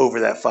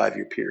over that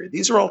 5-year period.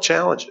 These are all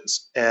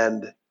challenges.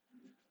 And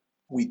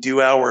We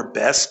do our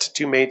best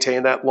to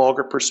maintain that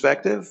longer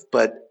perspective,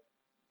 but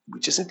we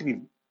just need to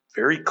be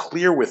very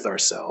clear with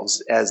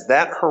ourselves as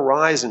that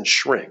horizon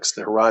shrinks,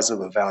 the horizon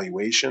of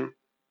evaluation,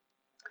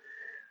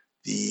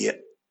 the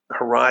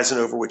horizon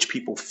over which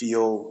people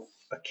feel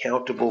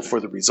accountable for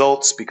the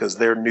results because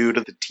they're new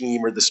to the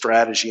team or the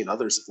strategy and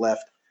others have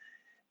left.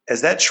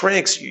 As that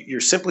shrinks,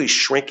 you're simply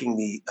shrinking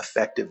the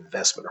effective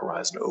investment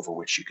horizon over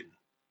which you can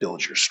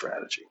build your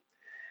strategy.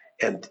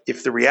 And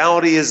if the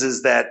reality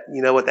is that,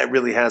 that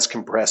really has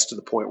compressed to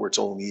the point where it's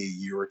only a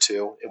year or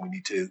two and we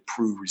need to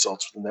prove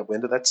results within that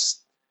window,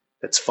 that's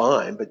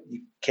fine, but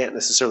you can't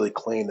necessarily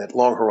claim that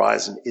long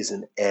horizon is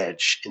an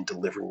edge in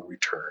delivering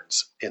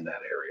returns in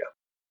that area.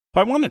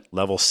 I want to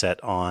level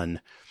set on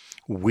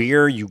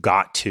where you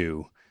got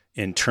to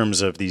in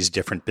terms of these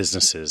different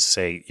businesses.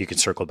 Say you can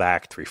circle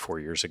back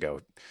 3-4 years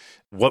ago.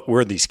 What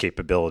were these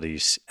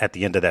capabilities at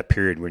the end of that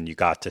period when you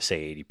got to,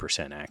 say,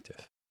 80%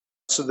 active?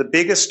 So the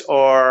biggest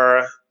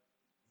are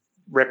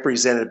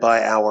represented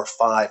by our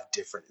 5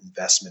 different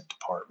investment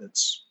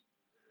departments.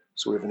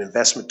 So we have an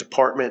investment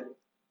department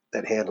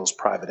that handles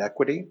private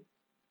equity,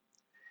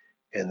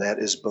 and that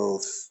is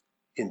both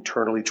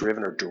internally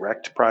driven or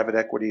direct private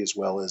equity as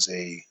well as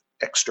a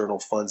external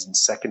funds and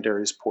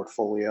secondaries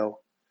portfolio.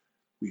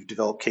 We've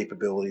developed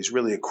capabilities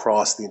really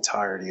across the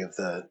entirety of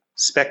the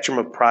spectrum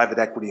of private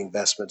equity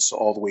investments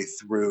all the way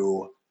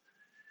through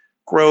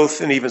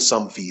growth and even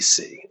some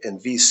VC.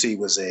 And VC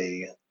was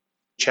a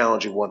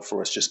challenging one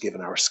for us just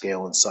given our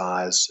scale and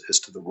size as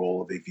to the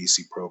role of a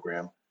VC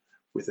program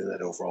within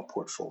that overall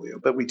portfolio.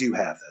 But we do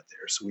have that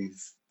there. So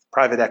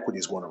private equity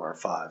is one of our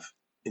 5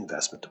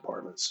 investment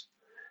departments.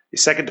 The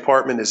second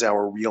department is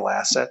our real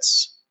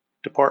assets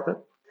department,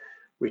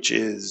 which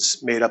is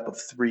made up of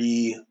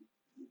 3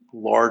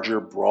 larger,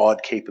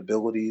 broad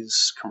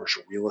capabilities: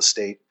 commercial real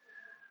estate,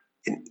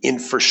 an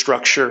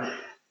infrastructure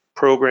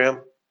program,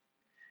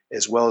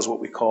 as well as what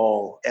we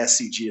call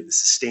SEG, or the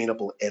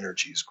Sustainable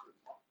Energies Group,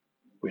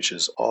 which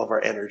is all of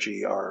our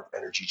energy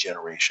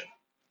generation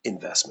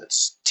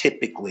investments,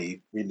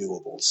 typically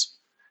renewables,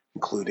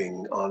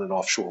 including on and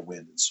offshore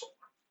wind and solar.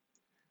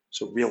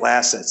 So real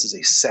assets is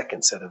a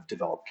second set of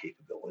developed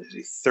capabilities.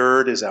 A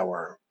third is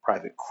our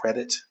private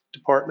credit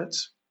department,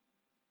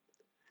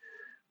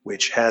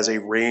 which has a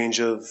range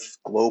of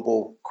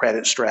global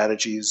credit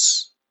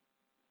strategies,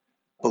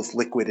 both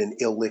liquid and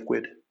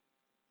illiquid,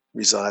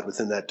 reside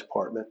within that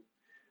department.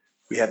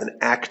 We have an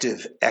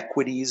active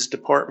equities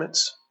department,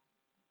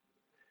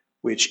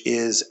 which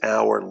is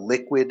our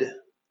liquid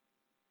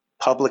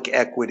public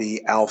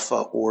equity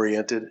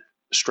alpha-oriented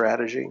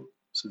strategy.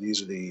 So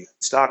these are the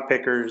stock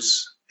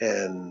pickers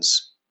and,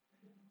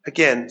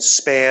 again,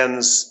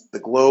 spans the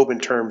globe in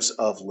terms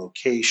of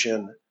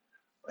location,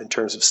 in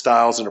terms of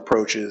styles and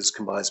approaches,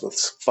 combines both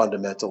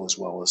fundamental as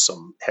well as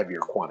some heavier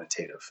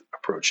quantitative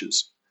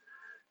approaches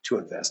to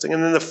investing.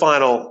 And then the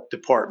final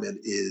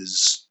department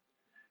is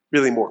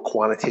really more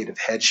quantitative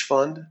hedge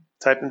fund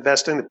type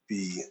investing,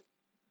 the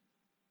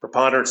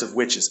preponderance of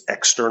which is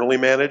externally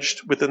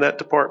managed within that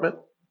department.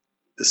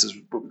 This is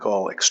what we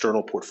call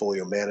external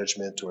portfolio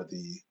management, or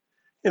the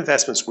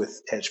investments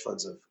with hedge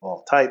funds of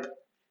all type,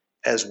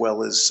 as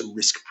well as some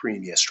risk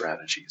premia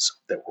strategies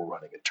that we're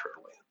running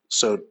internally.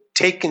 So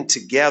taken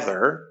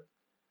together,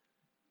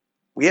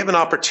 we have an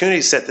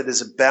opportunity set that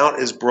is about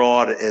as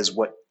broad as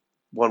what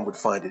one would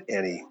find at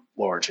any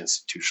large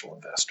institutional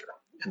investor.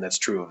 And that's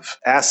true of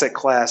asset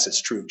class,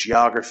 it's true of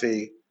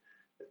geography,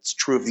 it's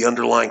true of the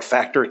underlying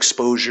factor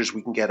exposures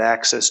we can get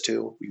access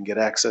to. We can get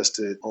access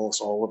to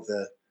almost all of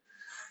the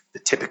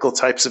typical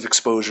types of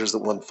exposures that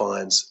one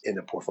finds in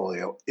a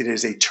portfolio. It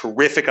is a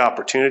terrific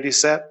opportunity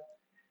set.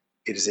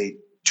 It is a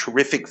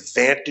terrific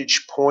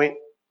vantage point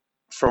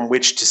from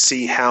which to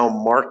see how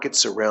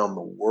markets around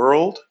the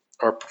world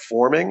are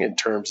performing in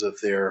terms of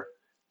their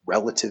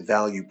relative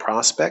value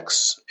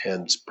prospects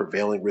and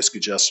prevailing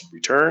risk-adjusted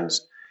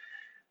returns.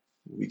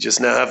 We just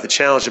now have the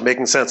challenge of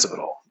making sense of it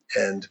all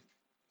and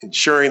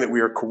ensuring that we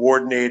are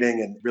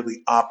coordinating and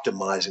really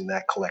optimizing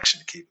that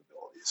collection of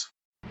capabilities.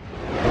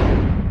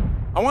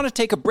 I want to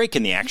take a break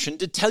in the action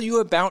to tell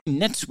you about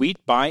NetSuite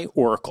by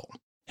Oracle,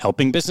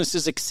 helping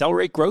businesses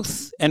accelerate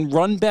growth and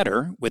run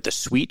better with a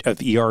suite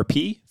of ERP,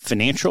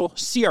 financial,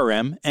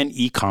 CRM, and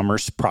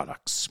e-commerce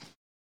products.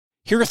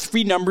 Here are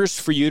 3 numbers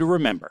for you to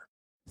remember: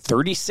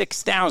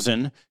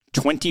 36,000,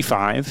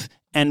 25,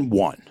 and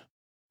 1.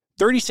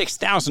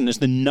 36,000 is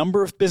the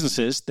number of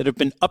businesses that have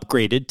been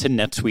upgraded to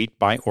NetSuite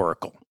by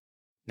Oracle.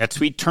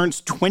 NetSuite turns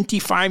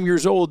 25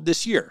 years old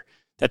this year.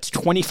 That's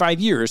 25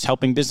 years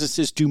helping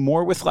businesses do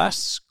more with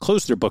less,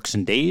 close their books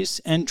in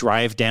days, and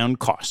drive down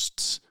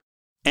costs.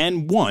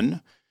 And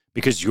 1,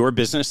 because your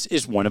business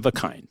is one of a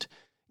kind.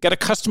 Get a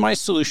customized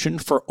solution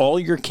for all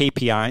your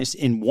KPIs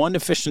in one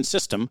efficient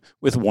system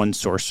with one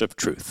source of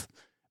truth.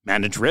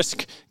 Manage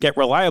risk, get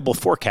reliable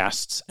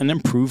forecasts, and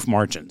improve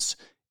margins.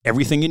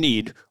 Everything you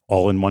need,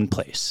 all in one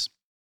place.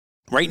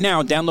 Right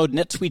now, download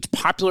NetSuite's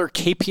popular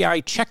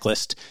KPI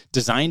checklist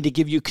designed to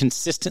give you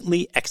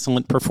consistently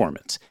excellent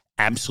performance,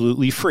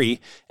 absolutely free,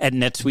 at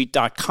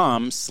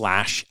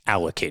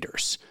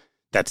netsuite.com/allocators.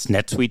 That's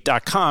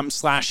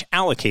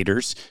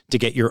netsuite.com/allocators to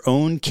get your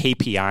own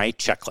KPI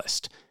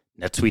checklist.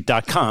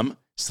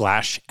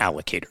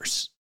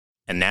 netsuite.com/allocators.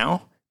 And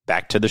now,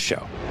 back to the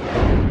show.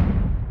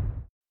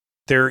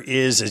 There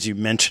is, as you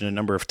mentioned a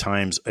number of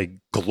times, a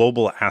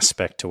global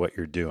aspect to what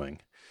you're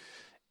doing.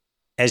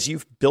 As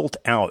you've built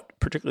out,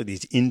 particularly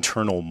these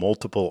internal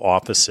multiple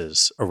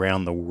offices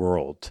around the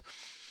world,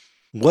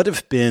 what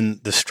have been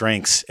the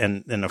strengths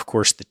and of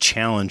course, the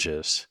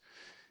challenges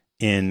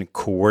in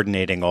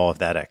coordinating all of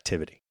that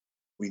activity?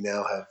 We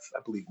now have,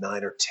 I believe,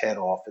 9 or 10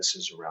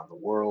 offices around the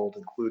world,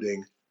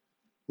 including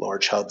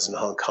large hubs in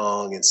Hong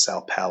Kong and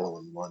Sao Paulo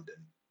and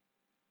London.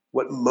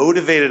 What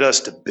motivated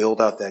us to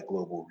build out that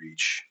global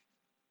reach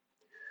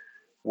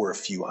were a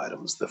few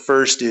items. The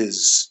first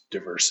is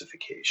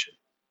diversification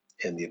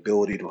and the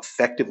ability to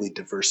effectively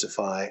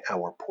diversify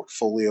our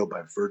portfolio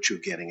by virtue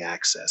of getting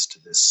access to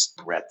this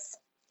breadth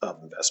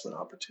of investment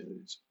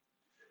opportunities.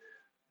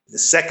 The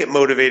second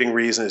motivating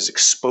reason is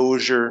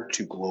exposure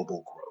to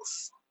global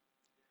growth.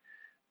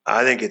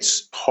 I think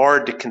it's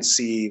hard to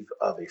conceive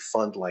of a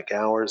fund like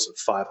ours of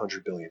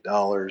 $500 billion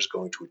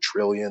going to $1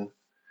 trillion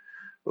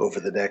over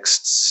the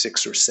next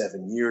 6 or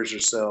 7 years or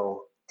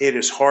so. It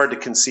is hard to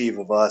conceive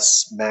of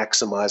us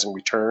maximizing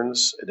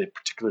returns at a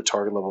particular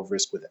target level of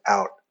risk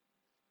without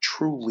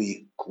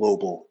truly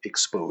global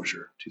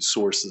exposure to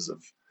sources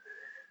of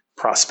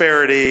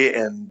prosperity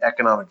and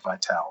economic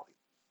vitality.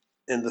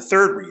 And the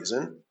third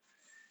reason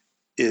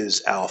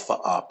is alpha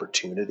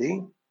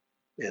opportunity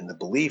and the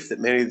belief that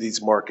many of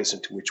these markets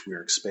into which we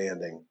are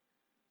expanding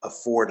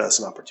afford us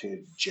an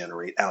opportunity to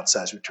generate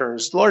outsized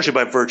returns, largely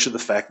by virtue of the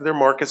fact that their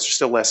markets are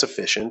still less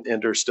efficient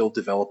and are still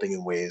developing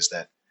in ways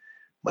that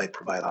might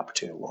provide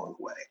opportunity along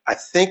the way. I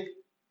think,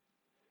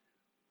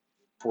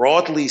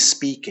 broadly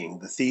speaking,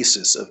 the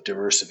thesis of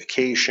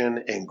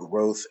diversification and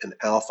growth and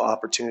alpha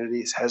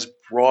opportunities has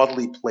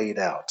broadly played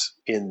out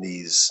in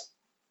these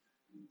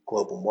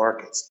global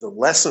markets. The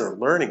lesson or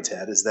learning,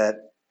 Ted, is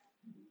that,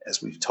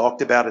 as we've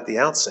talked about at the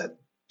outset,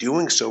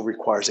 doing so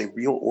requires a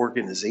real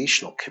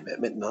organizational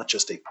commitment, not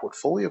just a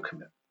portfolio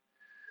commitment.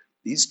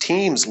 These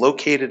teams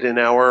located in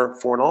our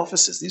foreign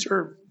offices, these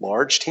are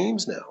large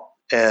teams now.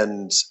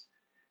 And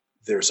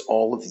there's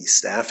all of these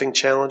staffing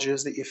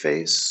challenges that you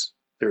face.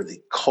 There are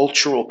the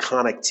cultural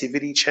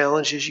connectivity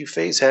challenges you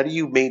face. How do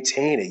you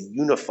maintain a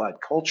unified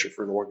culture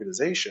for an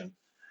organization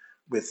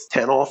with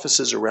 10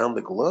 offices around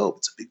the globe?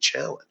 It's a big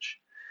challenge.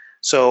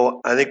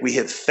 So I think we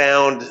have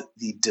found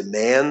the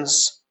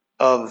demands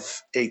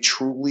of a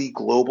truly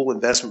global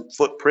investment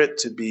footprint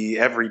to be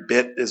every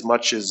bit as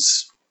much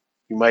as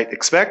you might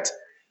expect.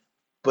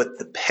 But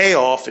the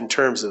payoff in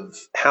terms of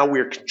how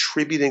we're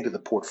contributing to the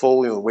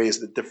portfolio in ways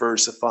that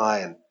diversify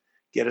and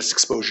get us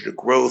exposure to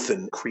growth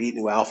and create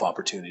new alpha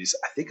opportunities,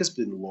 I think has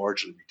been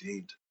largely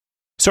redeemed.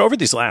 So over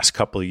these last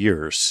couple of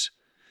years,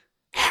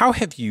 how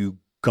have you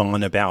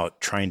gone about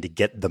trying to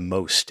get the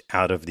most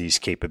out of these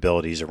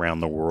capabilities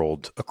around the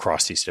world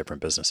across these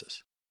different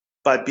businesses?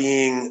 By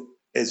being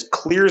as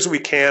clear as we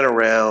can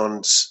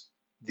around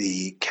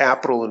the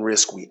capital and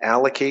risk we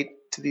allocate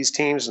to these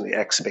teams and the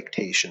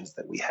expectations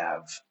that we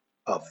have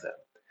of them.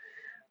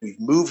 We've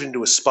moved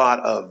into a spot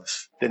of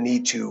the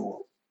need to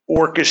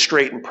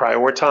orchestrate and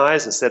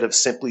prioritize instead of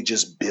simply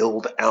just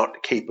build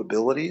out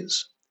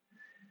capabilities.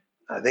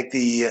 I think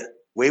the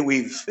way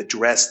we've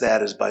addressed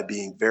that is by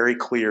being very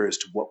clear as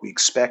to what we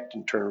expect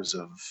in terms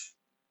of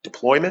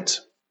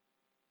deployment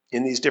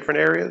in these different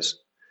areas,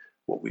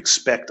 what we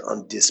expect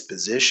on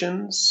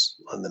dispositions,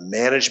 on the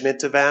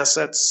management of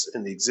assets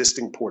in the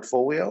existing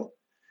portfolio,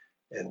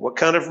 and what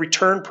kind of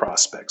return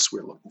prospects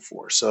we're looking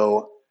for.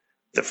 So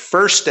the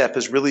first step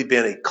has really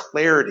been a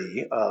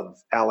clarity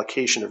of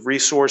allocation of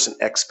resource and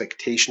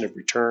expectation of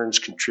returns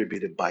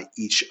contributed by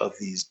each of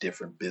these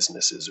different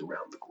businesses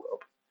around the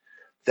globe.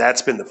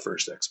 That's been the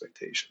first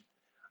expectation.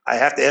 I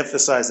have to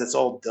emphasize that's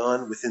all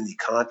done within the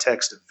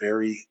context of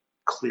very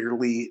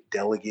clearly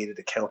delegated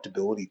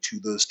accountability to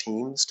those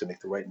teams to make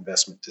the right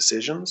investment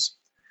decisions.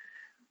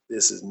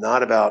 This is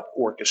not about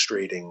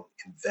orchestrating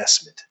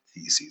investment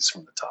theses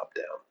from the top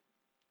down.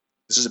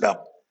 This is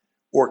about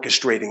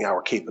orchestrating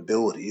our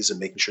capabilities and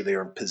making sure they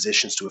are in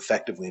positions to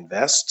effectively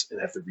invest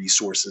and have the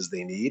resources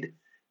they need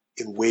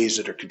in ways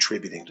that are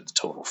contributing to the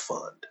total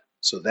fund.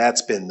 So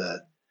that's been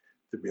the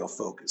real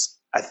focus.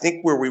 I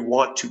think where we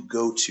want to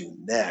go to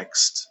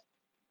next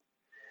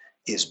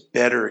is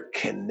better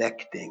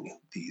connecting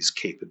these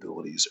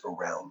capabilities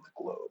around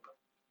the globe.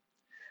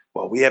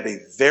 While we have a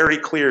very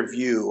clear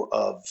view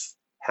of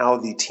how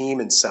the team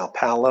in Sao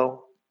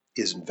Paulo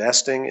is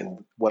investing and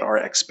what our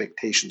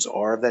expectations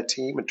are of that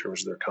team in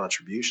terms of their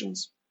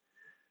contributions,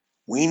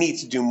 we need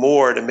to do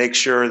more to make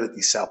sure that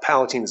the Sao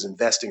Paulo team is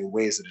investing in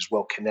ways that is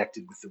well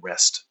connected with the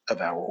rest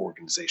of our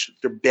organization.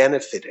 They're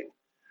benefiting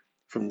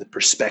from the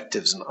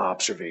perspectives and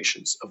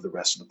observations of the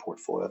rest of the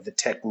portfolio, of the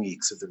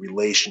techniques, of the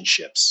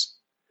relationships,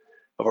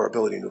 of our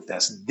ability to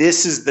invest.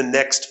 This is the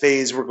next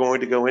phase we're going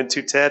to go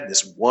into, Ted,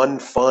 this one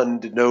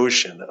fund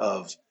notion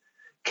of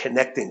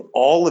connecting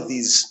all of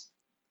this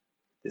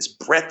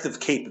breadth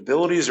of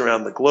capabilities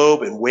around the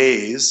globe in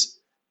ways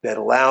that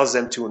allows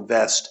them to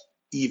invest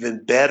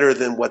even better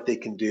than what they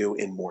can do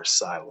in more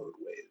siloed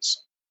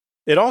ways.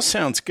 It all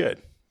sounds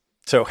good.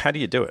 So how do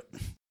you do it?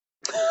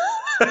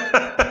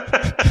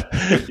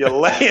 You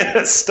lay in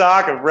a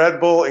stock of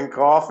Red Bull and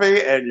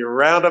coffee and you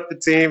round up the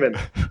team, and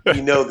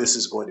you know this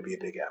is going to be a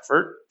big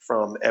effort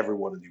from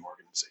everyone in the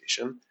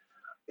organization.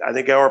 I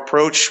think our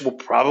approach will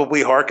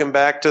probably harken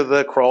back to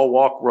the crawl,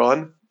 walk,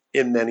 run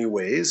in many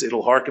ways.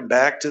 It'll harken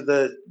back to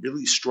the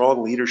really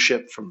strong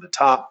leadership from the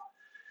top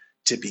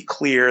to be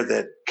clear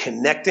that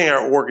connecting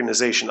our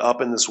organization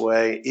up in this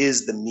way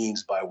is the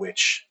means by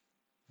which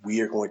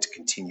we are going to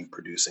continue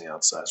producing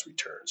outsized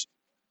returns.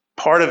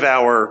 Part of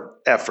our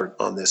effort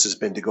on this has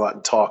been to go out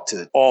and talk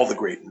to all the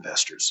great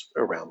investors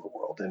around the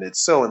world. And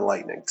it's so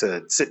enlightening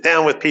to sit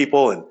down with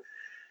people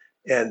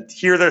and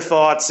hear their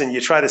thoughts, and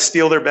you try to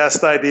steal their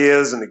best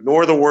ideas and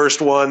ignore the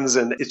worst ones.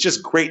 And it's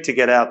just great to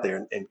get out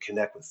there and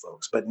connect with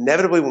folks. But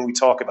inevitably, when we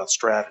talk about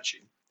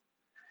strategy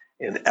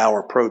and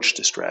our approach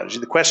to strategy,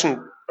 the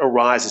question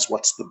arises,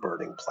 what's the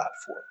burning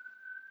platform?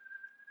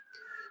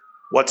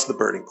 What's the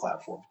burning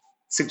platform?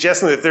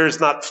 Suggesting that if there's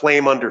not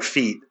flame under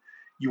feet,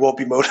 you won't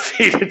be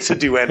motivated to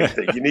do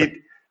anything.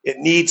 It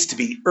needs to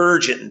be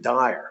urgent and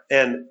dire.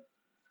 And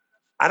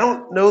I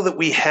don't know that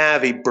we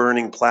have a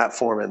burning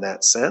platform in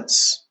that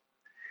sense,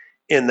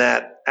 in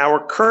that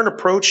our current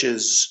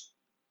approaches,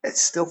 I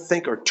still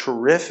think, are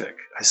terrific.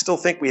 I still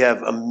think we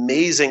have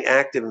amazing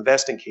active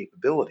investing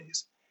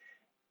capabilities.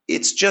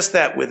 It's just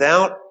that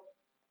without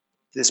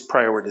this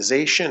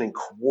prioritization and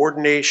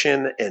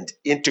coordination and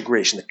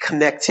integration, the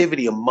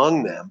connectivity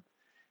among them,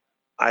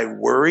 I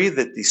worry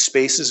that the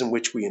spaces in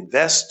which we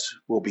invest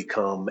will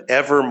become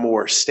ever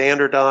more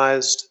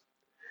standardized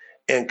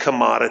and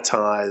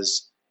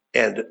commoditized,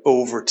 and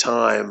over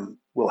time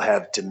will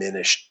have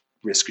diminished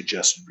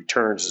risk-adjusted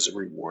returns as a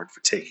reward for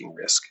taking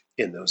risk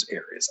in those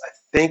areas. I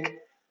think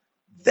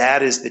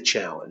that is the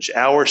challenge.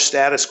 Our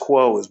status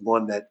quo is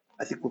one that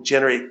I think will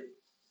generate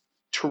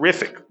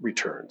terrific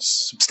returns,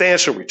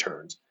 substantial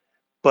returns,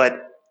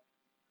 but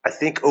I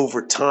think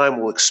over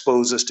time will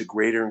expose us to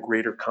greater and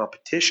greater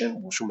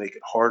competition, which will make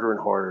it harder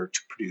and harder to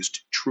produce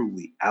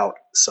truly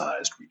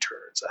outsized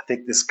returns. I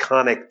think this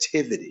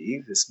connectivity,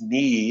 this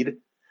need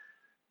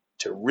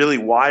to really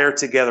wire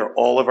together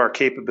all of our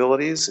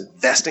capabilities,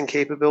 investing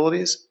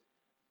capabilities,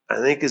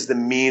 I think is the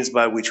means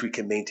by which we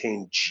can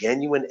maintain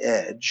genuine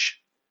edge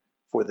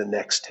for the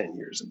next 10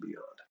 years and beyond.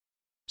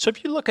 So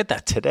if you look at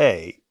that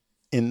today,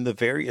 in the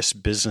various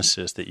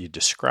businesses that you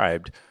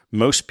described,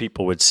 most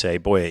people would say,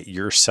 boy, at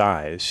your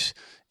size,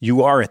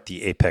 you are at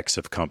the apex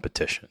of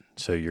competition.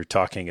 So you're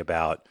talking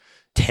about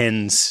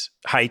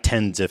high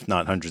tens, if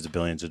not hundreds of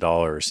billions of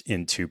dollars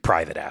into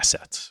private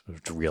assets,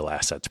 real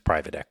assets,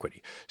 private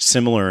equity.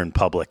 Similar in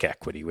public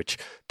equity, which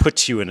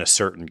puts you in a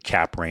certain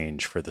cap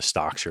range for the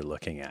stocks you're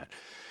looking at.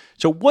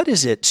 So what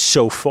is it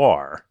so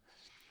far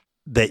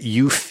that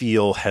you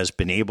feel has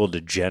been able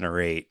to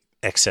generate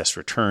excess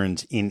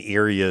returns in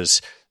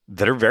areas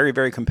that are very,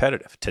 very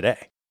competitive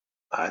today?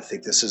 I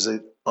think this is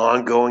an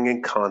ongoing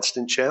and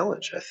constant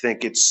challenge. I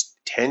think it's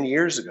 10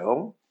 years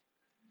ago.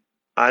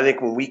 I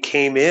think when we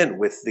came in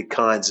with the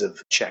kinds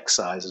of check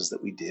sizes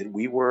that we did,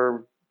 we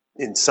were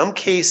in some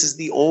cases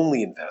the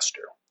only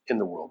investor in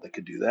the world that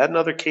could do that. In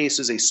other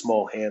cases, a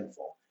small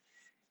handful.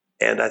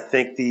 And I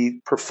think the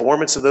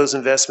performance of those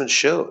investments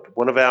showed.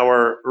 One of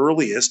our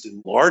earliest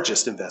and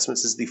largest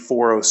investments is the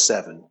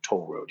 407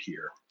 toll road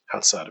here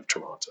outside of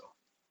Toronto,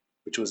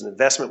 which was an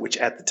investment which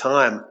at the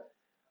time,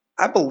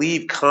 I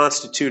believe,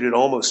 constituted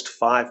almost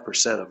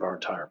 5% of our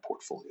entire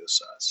portfolio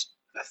size.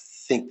 I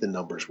think the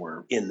numbers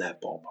were in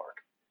that ballpark.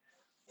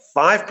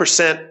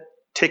 5%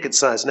 ticket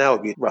size now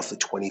would be roughly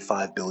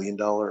 $25 billion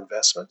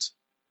investment.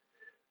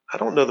 I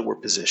don't know that we're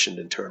positioned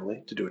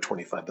internally to do a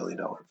 $25 billion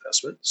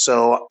investment.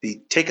 So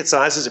the ticket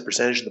size as a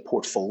percentage of the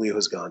portfolio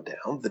has gone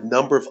down. The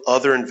number of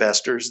other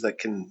investors that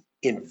can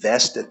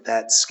invest at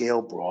that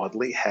scale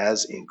broadly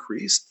has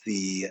increased.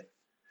 The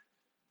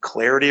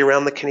clarity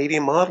around the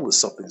Canadian model is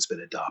something that's been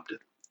adopted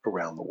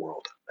around the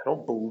world. I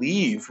don't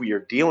believe we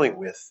are dealing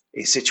with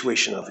a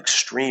situation of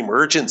extreme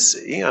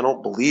urgency. I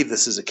don't believe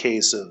this is a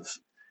case of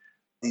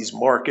these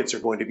markets are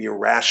going to be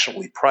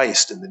irrationally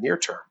priced in the near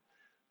term.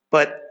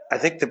 But I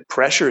think the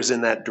pressure is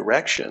in that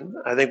direction.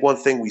 I think one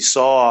thing we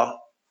saw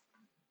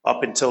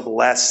up until the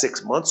last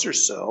 6 months or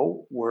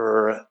so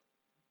were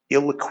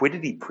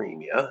illiquidity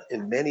premia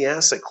in many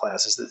asset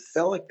classes that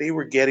felt like they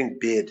were getting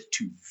bid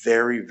to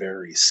very,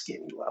 very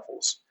skinny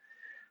levels.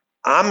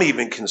 I'm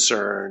even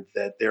concerned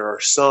that there are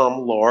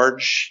some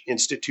large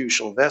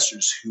institutional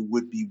investors who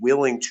would be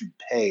willing to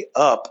pay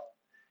up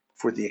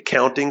for the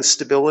accounting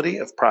stability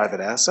of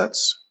private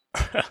assets,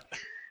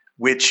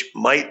 which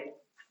might,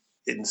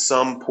 in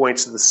some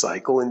points of the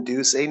cycle,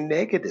 induce a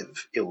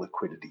negative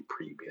illiquidity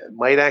premium. It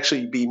might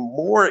actually be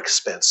more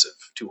expensive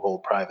to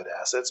hold private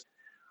assets.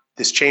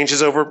 This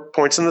changes over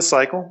points in the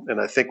cycle,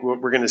 and I think we're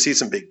going to see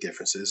some big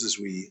differences as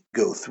we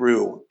go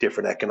through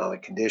different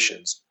economic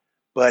conditions.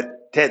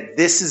 But Ted,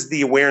 this is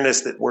the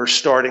awareness that we're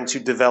starting to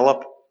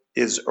develop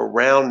is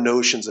around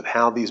notions of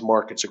how these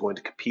markets are going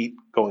to compete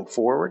going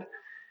forward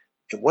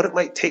and what it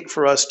might take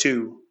for us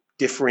to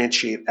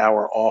differentiate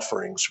our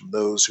offerings from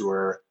those who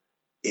are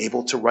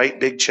able to write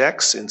big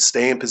checks and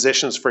stay in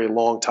positions for a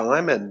long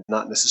time and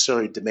not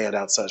necessarily demand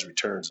outsized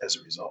returns as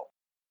a result.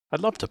 I'd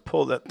love to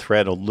pull that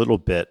thread a little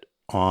bit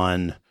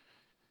on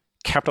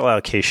capital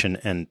allocation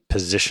and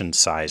position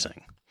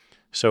sizing.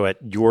 So at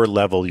your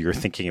level, you're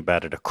thinking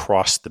about it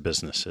across the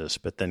businesses,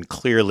 but then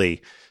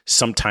clearly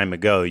some time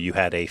ago, you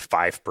had a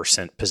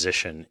 5%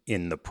 position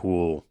in the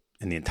pool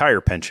in the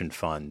entire pension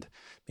fund,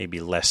 maybe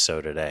less so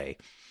today.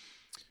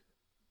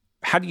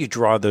 How do you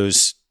draw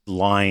those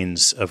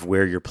lines of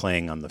where you're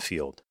playing on the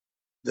field?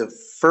 The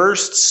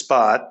first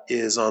spot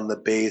is on the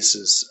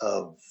basis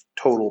of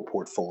total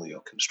portfolio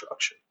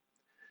construction.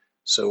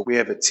 So we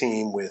have a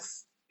team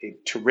with a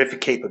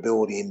terrific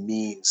capability and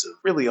means of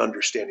really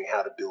understanding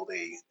how to build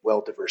a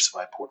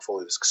well-diversified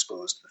portfolio that's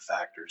exposed to the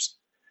factors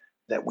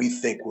that we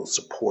think will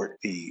support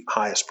the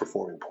highest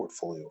performing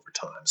portfolio over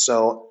time.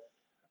 So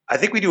I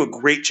think we do a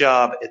great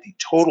job at the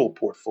total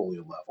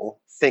portfolio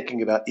level,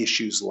 thinking about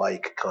issues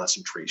like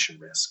concentration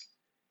risk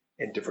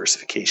and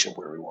diversification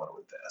where we want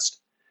to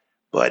invest.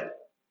 But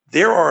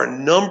there are a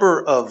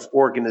number of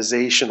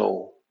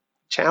organizational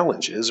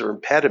challenges or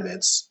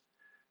impediments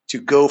to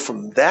go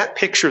from that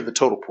picture of the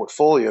total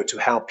portfolio to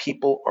how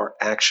people are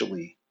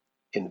actually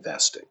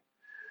investing.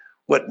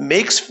 What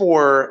makes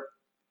for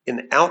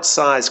an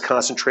outsized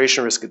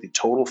concentration risk at the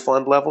total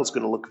fund level is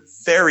going to look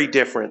very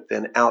different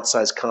than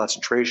outsized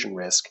concentration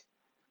risk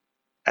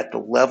at the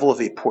level of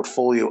a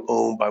portfolio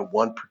owned by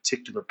one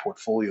particular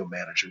portfolio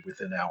manager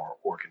within our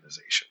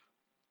organization.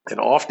 And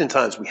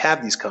oftentimes we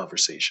have these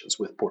conversations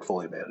with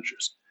portfolio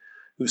managers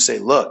who say,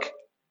 look,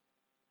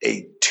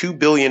 a $2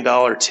 billion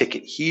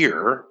ticket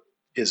here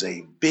is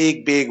a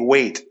big, big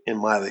weight in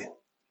my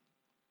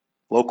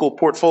local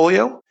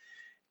portfolio,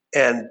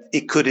 and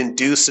it could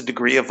induce a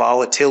degree of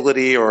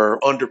volatility or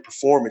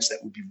underperformance that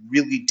would be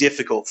really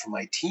difficult for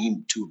my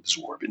team to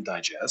absorb and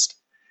digest.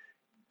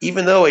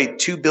 Even though a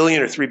 $2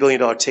 billion or $3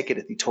 billion ticket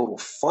at the total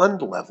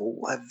fund level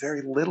will have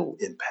very little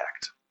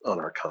impact on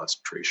our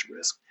concentration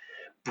risk.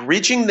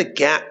 Bridging the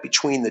gap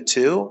between the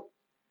two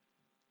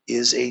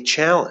is a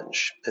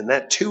challenge. And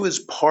that too is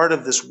part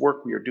of this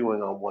work we are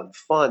doing on One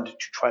Fund to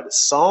try to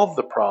solve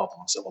the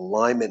problems of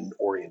alignment and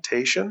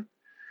orientation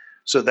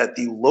so that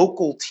the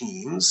local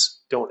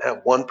teams don't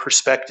have one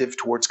perspective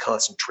towards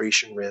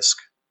concentration risk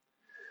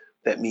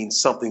that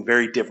means something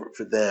very different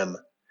for them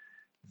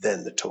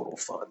than the total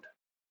fund.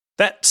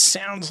 That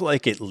sounds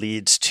like it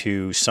leads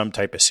to some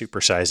type of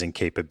supersizing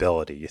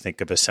capability. You think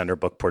of a center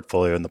book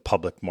portfolio in the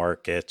public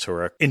markets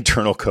or an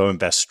internal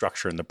co-invest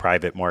structure in the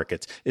private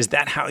markets. Is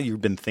that how you've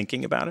been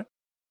thinking about it?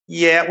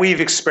 Yeah, we've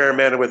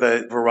experimented with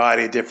a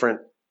variety of different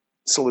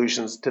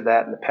solutions to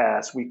that in the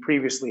past. We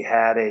previously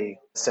had a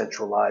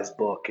centralized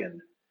book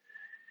and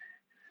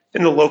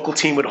the local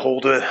team would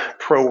hold a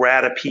pro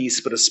rata piece,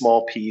 but a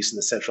small piece, and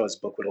the centralized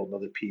book would hold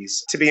another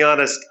piece. To be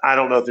honest, I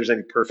don't know if there's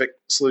any perfect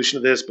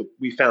solution to this, but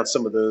we found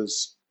some of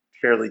those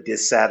fairly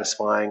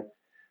dissatisfying,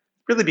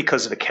 really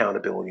because of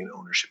accountability and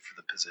ownership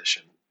for the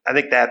position. I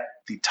think that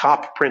the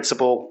top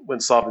principle when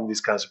solving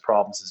these kinds of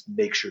problems is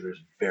make sure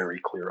there's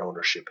very clear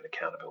ownership and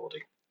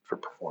accountability for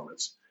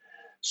performance.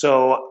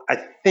 So I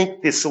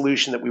think the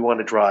solution that we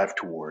want to drive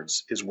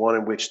towards is one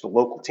in which the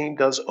local team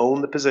does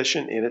own the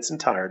position in its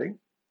entirety,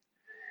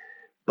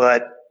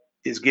 but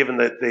is given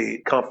the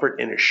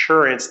comfort and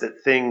assurance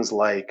that things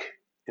like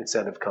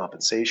incentive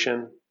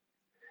compensation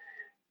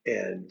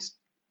and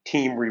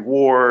team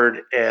reward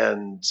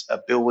and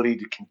ability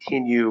to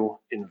continue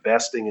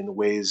investing in the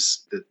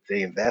ways that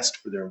they invest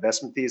for their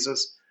investment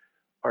thesis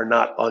are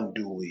not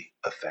unduly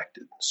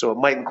affected. So it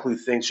might include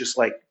things just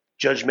like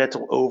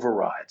judgmental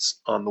overrides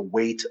on the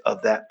weight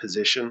of that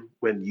position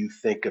when you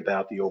think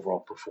about the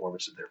overall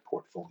performance of their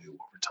portfolio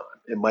over time.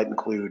 It might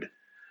include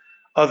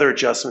other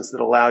adjustments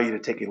that allow you to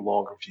take a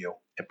longer view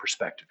and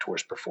perspective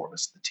towards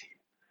performance of the team.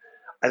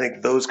 I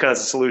think those kinds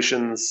of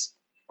solutions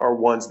are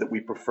ones that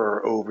we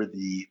prefer over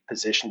the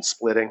position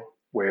splitting,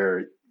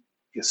 where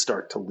you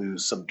start to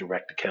lose some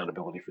direct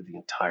accountability for the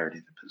entirety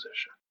of the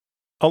position.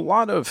 A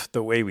lot of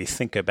the way we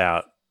think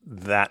about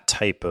that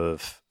type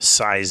of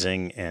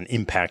sizing and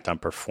impact on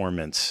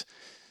performance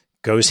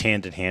goes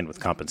hand in hand with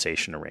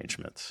compensation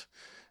arrangements.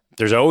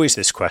 There's always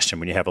this question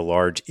when you have a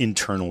large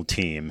internal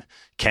team,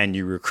 can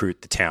you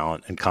recruit the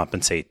talent and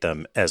compensate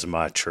them as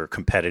much or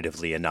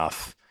competitively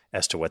enough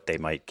as to what they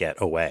might get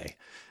away?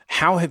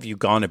 How have you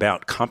gone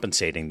about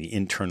compensating the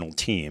internal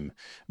team,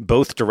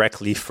 both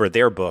directly for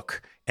their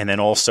book and then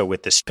also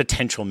with this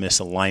potential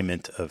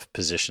misalignment of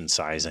position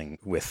sizing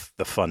with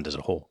the fund as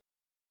a whole?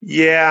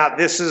 Yeah,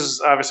 this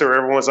is obviously where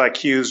everyone's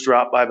IQs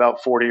drop by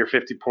about 40 or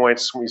 50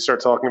 points when you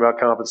start talking about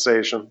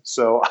compensation.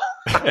 So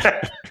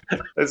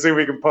let's see if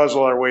we can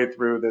puzzle our way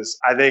through this.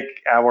 I think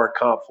our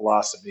comp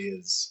philosophy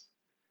is,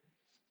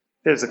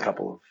 there's a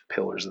couple of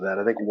pillars of that.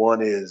 I think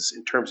one is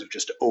in terms of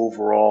just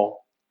overall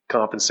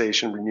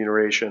compensation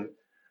remuneration.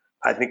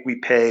 I think we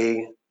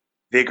pay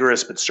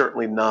vigorous, but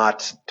certainly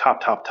not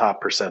top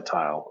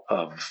percentile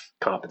of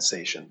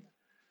compensation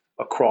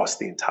across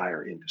the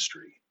entire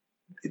industry.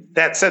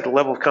 That said, the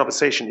level of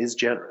compensation is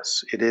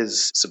generous. It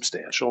is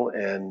substantial,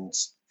 and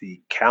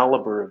the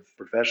caliber of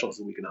professionals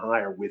that we can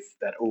hire with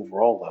that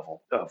overall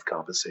level of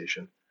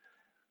compensation,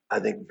 I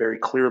think very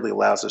clearly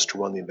allows us to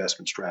run the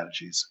investment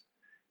strategies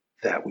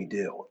that we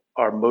do.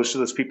 Are most of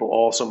those people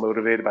also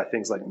motivated by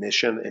things like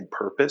mission and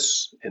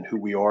purpose and who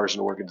we are as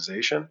an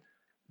organization?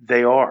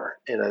 They are.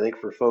 And I think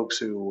for folks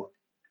who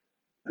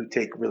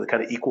take really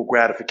kind of equal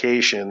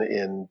gratification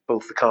in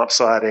both the comp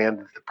side and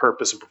the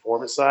purpose and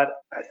performance side,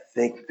 I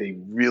think they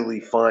really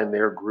find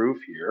their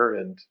groove here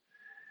and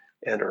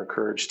are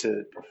encouraged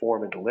to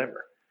perform and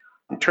deliver.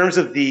 In terms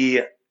of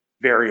the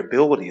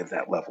variability of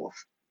that level of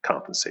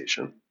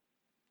compensation,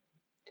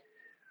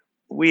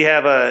 we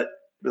have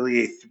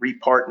really a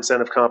three-part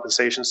incentive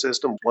compensation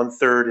system.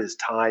 1/3 is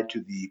tied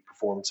to the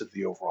performance of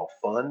the overall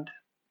fund.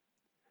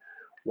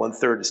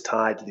 1/3 is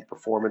tied to the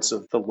performance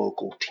of the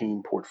local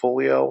team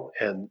portfolio,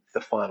 and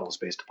the final is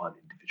based upon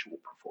individual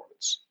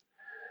performance.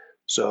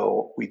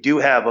 So we do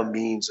have a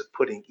means of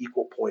putting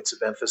equal points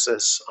of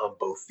emphasis on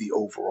both the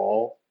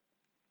overall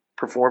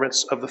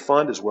performance of the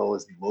fund as well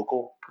as the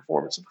local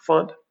performance of the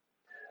fund.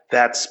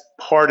 That's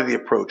part of the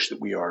approach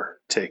that we are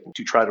taking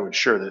to try to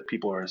ensure that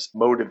people are as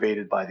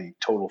motivated by the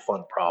total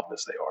fund problem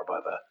as they are by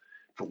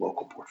the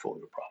local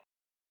portfolio problem.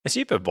 As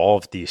you've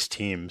evolved these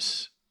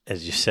teams,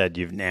 as you said,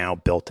 you've now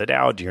built it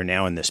out. You're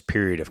now in this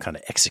period of kind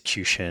of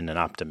execution and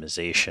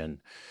optimization.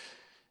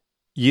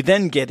 You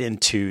then get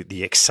into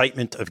the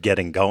excitement of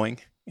getting going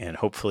and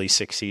hopefully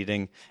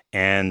succeeding,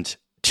 and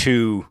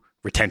to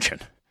retention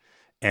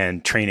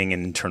and training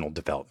and internal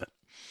development.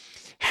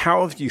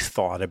 How have you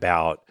thought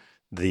about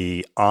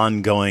the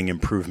ongoing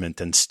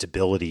improvement and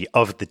stability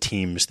of the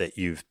teams that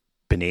you've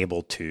been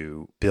able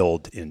to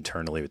build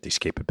internally with these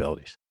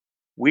capabilities?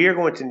 We are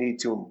going to need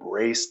to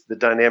embrace the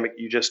dynamic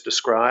you just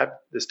described,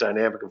 this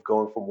dynamic of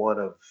going from one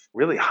of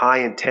really high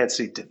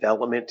intensity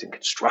development and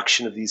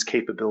construction of these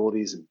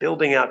capabilities and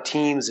building out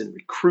teams and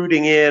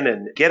recruiting in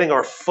and getting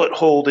our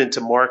foothold into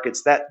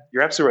markets. That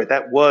you're absolutely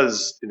right. That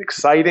was an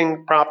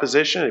exciting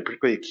proposition, a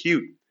particularly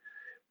acute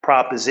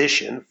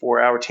proposition for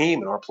our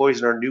team and our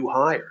employees and our new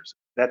hires.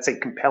 That's a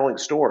compelling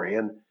story.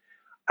 And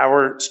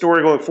our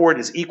story going forward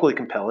is equally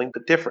compelling,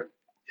 but different.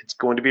 It's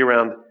going to be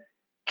around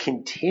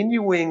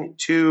continuing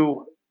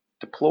to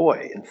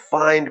deploy and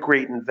find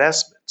great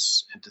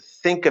investments and to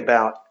think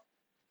about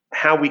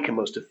how we can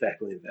most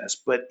effectively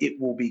invest, but it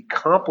will be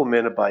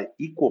complemented by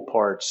equal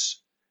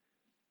parts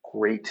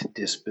great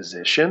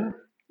disposition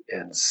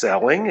and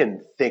selling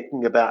and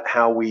thinking about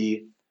how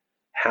we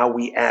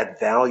add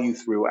value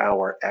through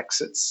our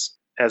exits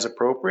as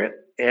appropriate,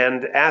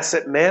 and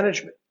asset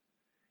management.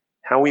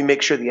 How we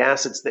make sure the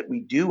assets that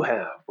we do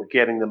have, we're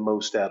getting the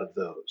most out of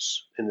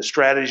those. And the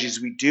strategies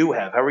we do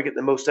have, how are we getting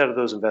the most out of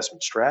those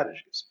investment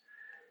strategies?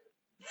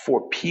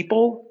 For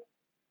people,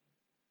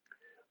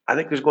 I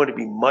think there's going to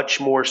be much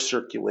more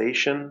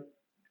circulation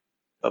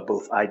of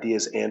both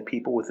ideas and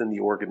people within the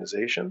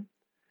organization.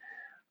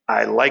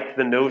 I like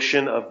the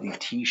notion of the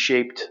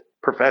T-shaped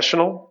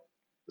professional,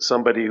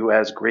 somebody who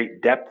has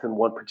great depth in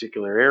one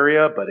particular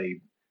area, but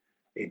a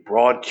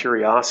broad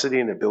curiosity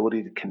and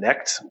ability to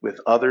connect with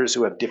others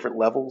who have different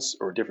levels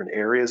or different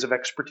areas of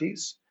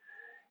expertise,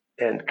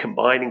 and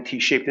combining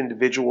T-shaped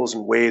individuals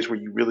in ways where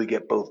you really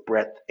get both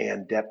breadth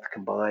and depth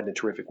combined in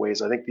terrific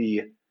ways. I think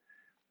the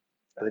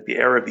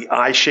era of the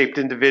I-shaped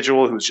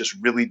individual who's just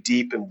really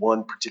deep in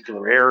one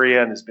particular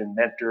area and has been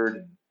mentored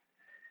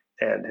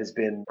and has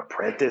been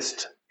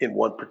apprenticed in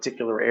one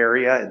particular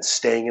area and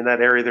staying in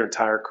that area their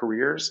entire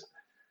careers,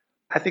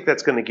 I think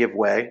that's going to give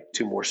way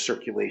to more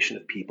circulation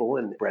of people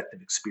and breadth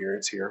of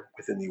experience here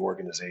within the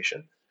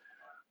organization.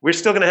 We're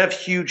still going to have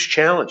huge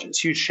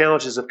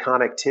challenges of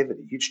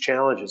connectivity, huge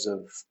challenges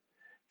of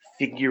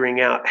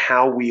figuring out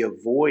how we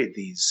avoid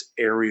these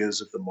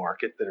areas of the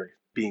market that are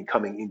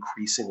becoming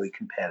increasingly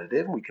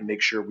competitive. We can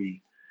make sure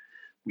we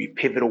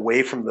pivot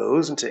away from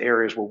those into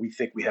areas where we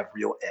think we have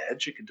real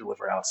edge. It can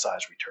deliver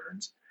outsized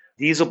returns.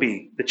 These will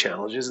be the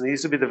challenges, and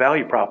these will be the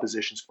value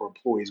propositions for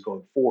employees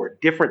going forward,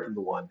 different than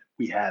the one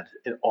we had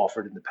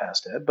offered in the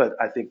past, Ed, but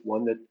I think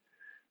one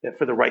that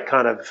for the right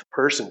kind of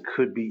person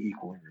could be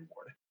equally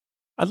rewarding.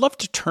 I'd love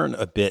to turn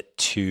a bit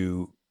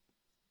to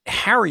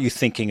how are you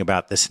thinking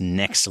about this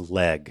next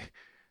leg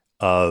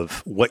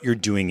of what you're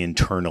doing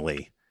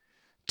internally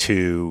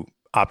to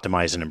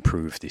optimize and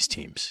improve these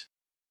teams?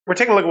 We're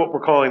taking a look at what we're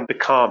calling the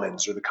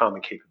commons or the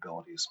common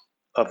capabilities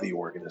of the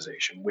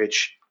organization,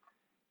 which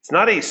it's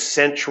not a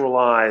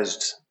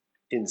centralized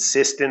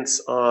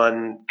insistence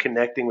on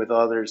connecting with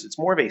others. It's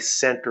more of a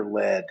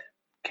center-led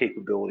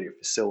capability or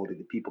facility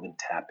that people can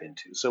tap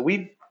into. So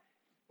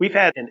we've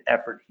had an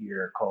effort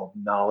here called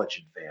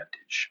Knowledge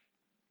Advantage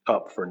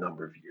up for a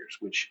number of years,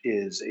 which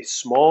is a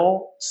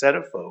small set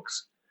of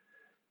folks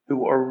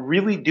who are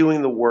really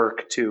doing the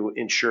work to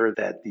ensure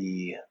that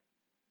the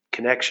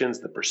connections,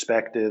 the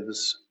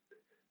perspectives,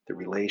 the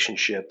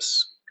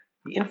relationships,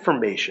 the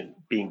information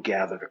being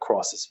gathered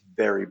across this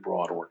very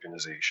broad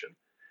organization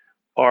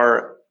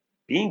are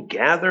being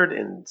gathered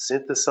and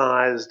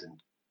synthesized and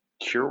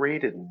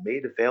curated and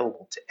made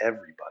available to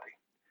everybody.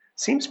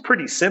 Seems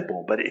pretty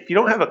simple, but if you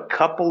don't have a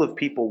couple of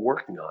people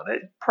working on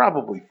it, it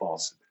probably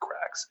falls through the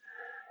cracks.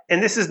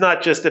 And this is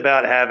not just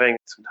about having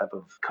some type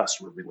of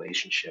customer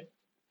relationship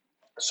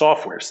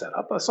software set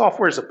up.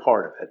 Software is a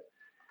part of it,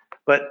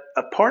 but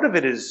a part of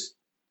it is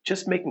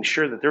just making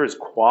sure that there is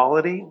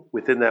quality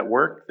within that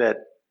work, that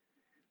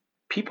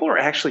people are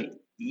actually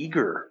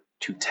eager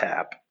to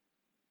tap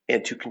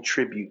and to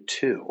contribute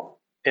to.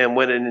 And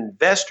when an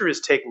investor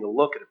is taking a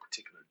look at a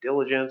particular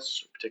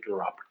diligence, a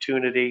particular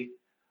opportunity,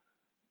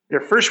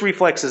 their first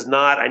reflex is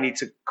not, I need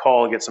to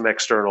call and get some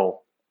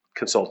external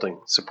consulting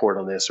support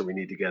on this, or we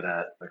need to get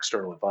an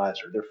external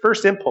advisor. Their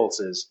first impulse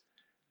is,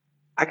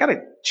 I got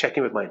to check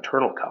in with my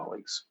internal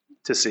colleagues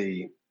to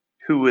see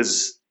who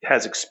has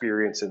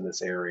experience in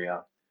this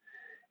area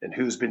and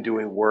who's been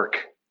doing work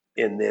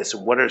in this,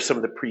 and what are some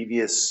of the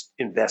previous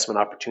investment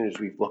opportunities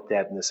we've looked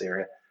at in this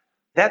area.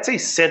 That's a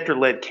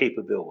center-led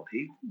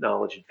capability,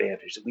 knowledge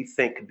advantage that we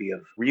think can be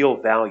of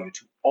real value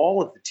to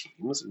all of the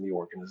teams in the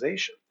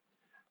organization.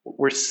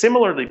 We're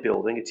similarly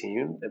building a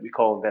team that we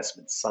call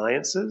investment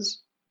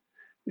sciences,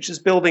 which is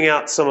building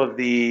out some of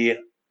the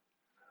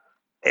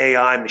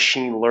AI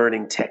machine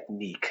learning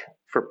technique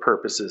for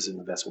purposes of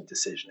investment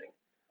decisioning.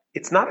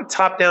 It's not a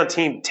top-down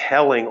team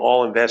telling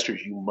all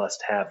investors you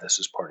must have this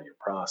as part of your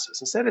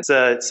process. Instead, it's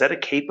a set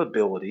of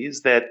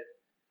capabilities that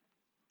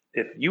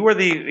if you are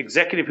the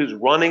executive who's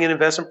running an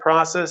investment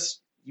process,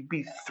 you'd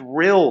be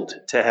thrilled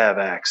to have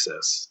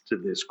access to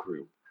this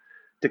group,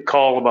 to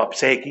call them up,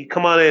 say, can you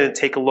come on in and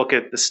take a look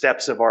at the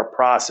steps of our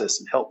process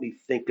and help me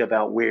think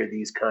about where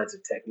these kinds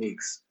of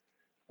techniques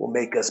will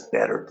make us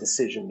better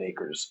decision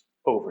makers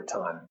over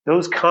time.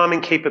 Those common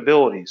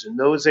capabilities in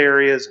those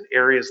areas, and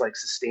areas like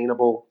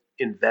sustainable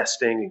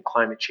investing and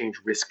climate change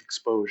risk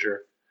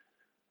exposure,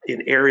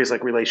 in areas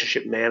like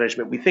relationship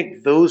management, we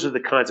think those are the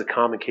kinds of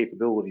common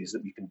capabilities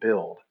that we can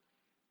build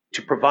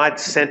to provide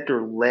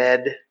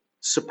center-led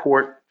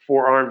support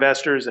for our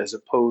investors, as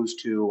opposed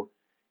to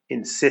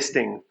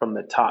insisting from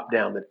the top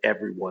down that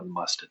everyone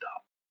must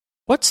adopt.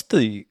 What's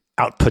the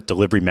output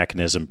delivery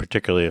mechanism,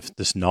 particularly of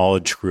this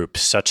knowledge group,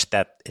 such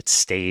that it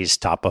stays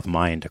top of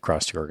mind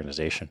across the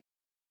organization?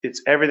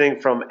 It's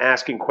everything from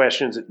asking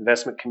questions at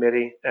investment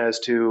committee as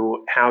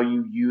to how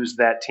you use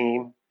that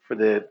team for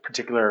the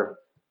particular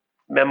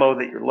memo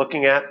that you're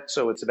looking at.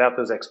 So it's about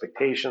those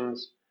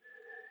expectations.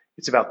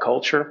 It's about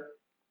culture.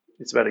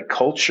 It's about a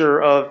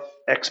culture of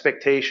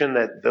expectation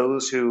that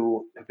those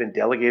who have been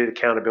delegated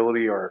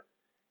accountability are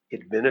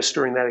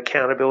administering that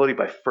accountability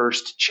by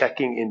first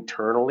checking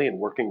internally and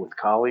working with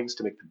colleagues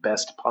to make the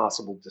best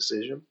possible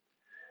decision.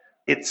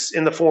 It's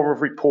in the form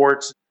of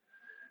reports.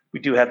 We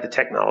do have the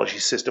technology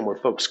system where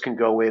folks can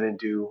go in and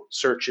do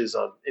searches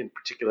on in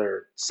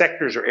particular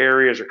sectors or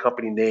areas or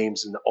company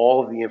names, and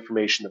all of the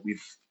information that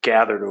we've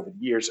gathered over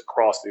the years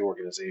across the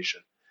organization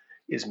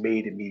is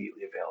made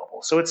immediately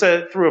available. So it's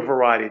through a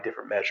variety of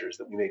different measures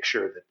that we make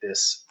sure that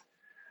this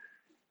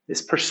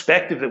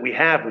perspective that we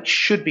have, which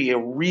should be a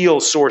real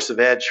source of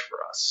edge for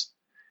us,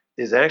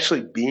 is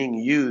actually being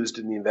used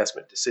in the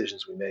investment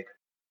decisions we make.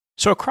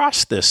 So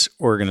across this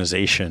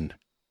organization,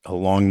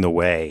 along the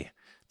way,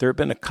 there have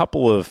been a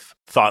couple of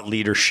thought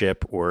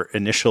leadership or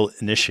initial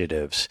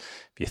initiatives.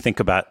 If you think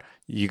about,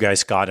 you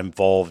guys got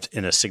involved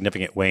in a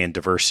significant way in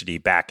diversity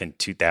back in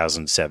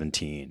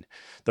 2017,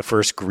 the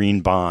first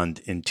green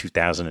bond in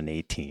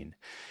 2018.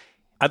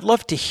 I'd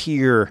love to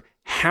hear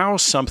how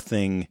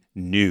something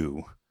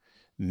new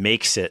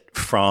makes it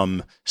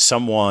from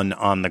someone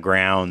on the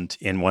ground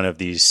in one of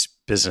these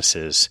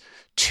businesses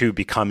to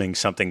becoming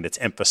something that's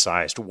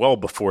emphasized well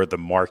before the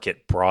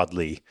market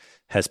broadly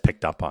has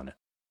picked up on it.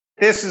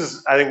 This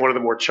is, I think, one of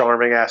the more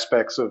charming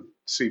aspects of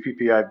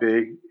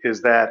CPPIB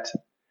is that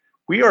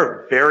we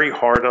are very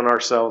hard on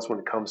ourselves when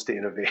it comes to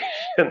innovation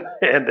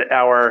and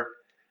our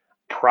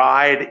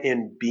pride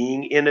in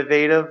being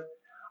innovative.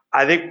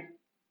 I think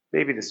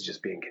maybe this is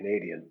just being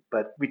Canadian,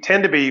 but we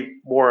tend to be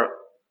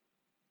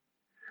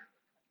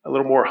a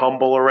little more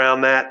humble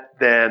around that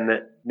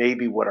than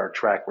maybe what our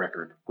track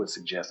record would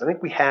suggest. I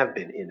think we have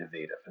been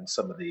innovative in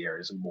some of the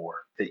areas and more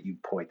that you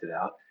pointed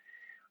out.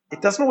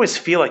 It doesn't always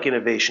feel like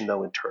innovation,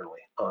 though, internally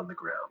on the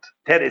ground.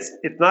 Ted, it's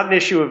not an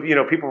issue of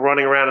people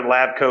running around in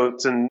lab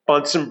coats and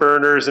Bunsen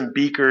burners and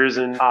beakers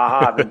and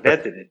I've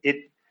invented it.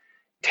 It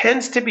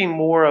tends to be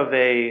more of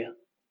a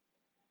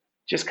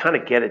just kind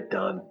of get it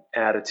done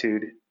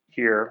attitude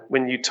here.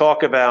 When you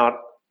talk about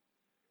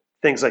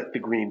things like the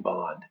green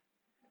bond,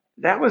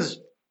 that was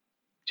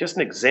just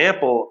an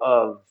example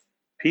of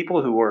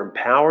people who were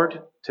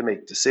empowered to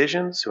make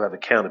decisions, who have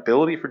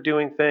accountability for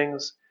doing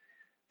things.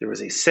 There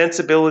was a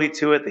sensibility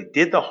to it. They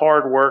did the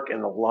hard work,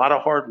 and a lot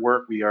of hard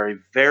work. We are a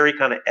very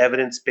kind of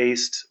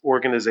evidence-based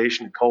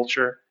organization and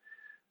culture.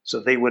 So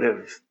they would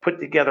have put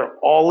together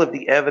all of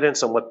the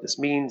evidence on what this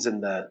means in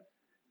the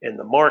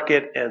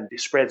market and the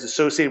spreads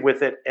associated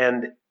with it.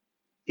 And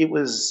it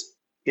was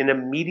an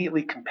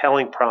immediately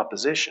compelling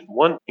proposition.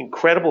 One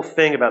incredible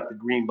thing about the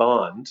green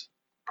bond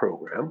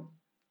program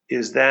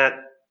is that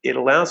it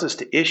allows us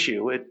to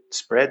issue at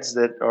spreads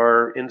that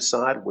are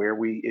inside where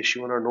we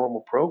issue in our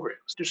normal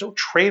programs. There's no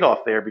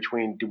trade-off there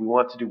between do we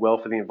want to do well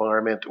for the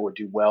environment or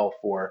do well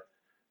for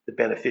the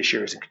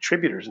beneficiaries and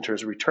contributors in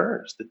terms of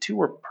returns. The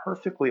two are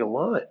perfectly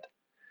aligned.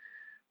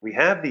 We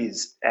have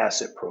these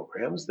asset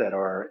programs that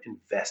are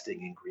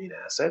investing in green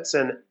assets,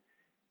 and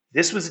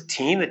this was a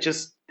team that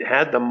just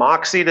had the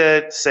moxie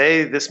to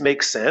say this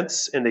makes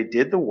sense, and they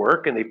did the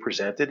work and they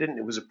presented it and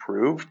it was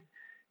approved.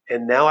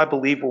 And now I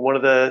believe we're one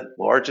of the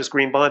largest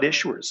green bond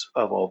issuers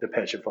of all the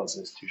pension funds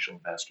and institutional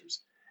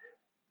investors.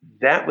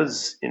 That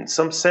was, in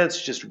some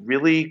sense, just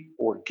really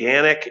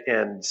organic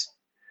and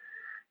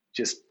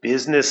just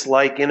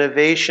business-like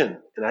innovation.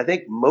 And I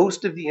think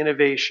most of the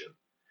innovation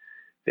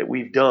that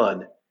we've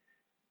done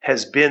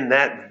has been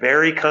that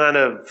very kind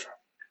of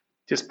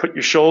just put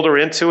your shoulder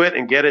into it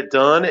and get it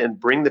done and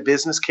bring the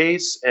business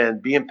case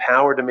and be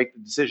empowered to make the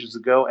decisions to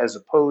go, as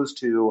opposed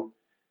to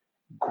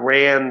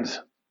grand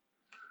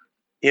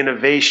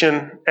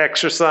innovation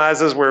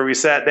exercises where we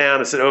sat down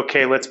and said,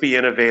 okay, let's be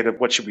innovative.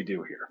 What should we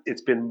do here?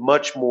 It's been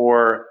much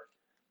more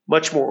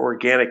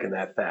organic in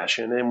that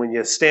fashion. And when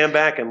you stand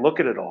back and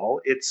look at it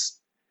all, it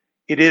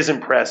is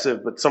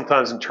impressive, but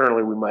sometimes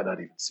internally we might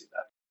not even see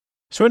that.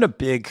 So in a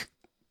big,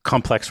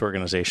 complex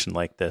organization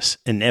like this,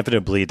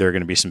 inevitably there are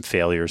going to be some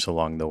failures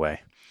along the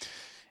way.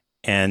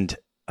 And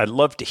I'd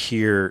love to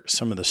hear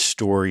some of the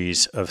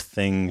stories of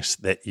things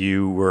that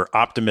you were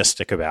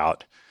optimistic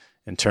about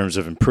in terms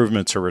of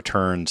improvements or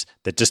returns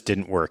that just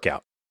didn't work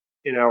out.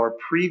 In our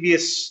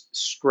previous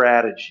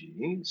strategy,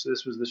 so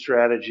this was the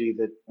strategy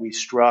that we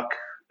struck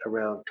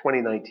around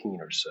 2019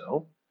 or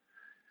so,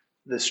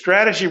 the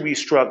strategy we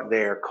struck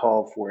there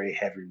called for a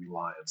heavy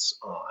reliance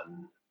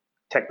on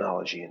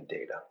technology and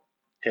data.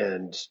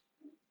 And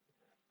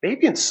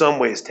maybe in some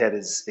ways, Ted,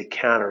 is a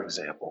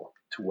counterexample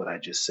to what I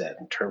just said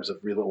in terms of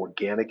real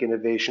organic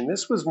innovation.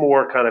 This was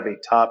more kind of a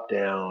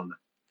top-down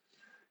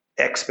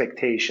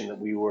expectation that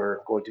we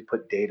were going to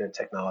put data and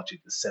technology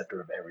at the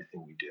center of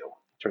everything we do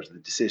in terms of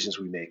the decisions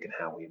we make and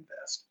how we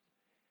invest.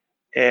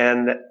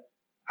 And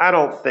I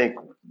don't think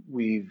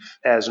we've,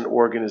 as an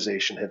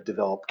organization, have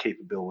developed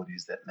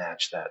capabilities that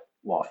match that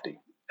lofty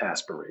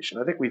aspiration.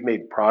 I think we've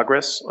made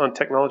progress on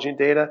technology and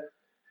data,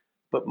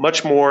 but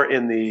much more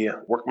in the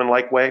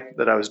workmanlike way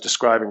that I was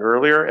describing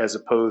earlier, as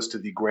opposed to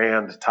the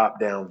grand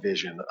top-down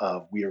vision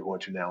of we are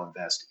going to now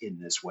invest in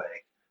this way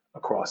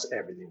across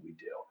everything we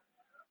do.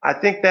 I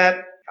think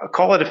that I'll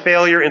call it a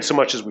failure in so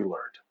much as we learned,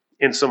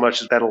 in so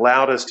much as that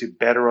allowed us to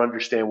better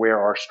understand where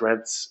our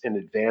strengths and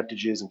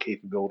advantages and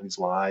capabilities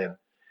lie and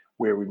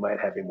where we might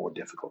have a more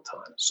difficult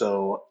time.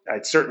 So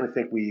I certainly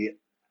think we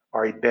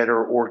are a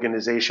better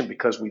organization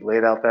because we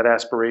laid out that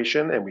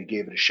aspiration and we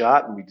gave it a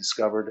shot and we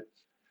discovered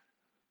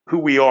who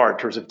we are in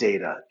terms of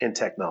data and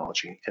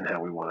technology and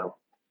how we want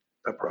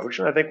to approach.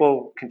 And I think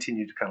we'll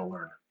continue to kind of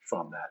learn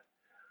from that.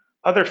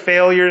 Other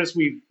failures,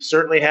 we've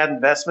certainly had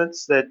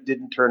investments that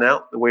didn't turn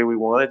out the way we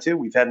wanted to.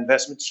 We've had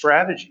investment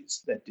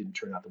strategies that didn't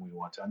turn out the way we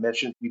wanted to. I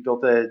mentioned we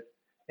built an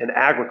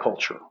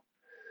agriculture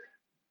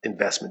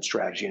investment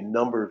strategy a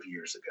number of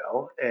years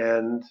ago.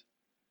 And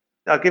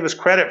I'll give us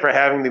credit for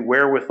having the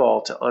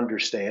wherewithal to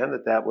understand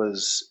that that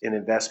was an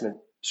investment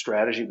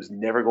strategy. It was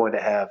never going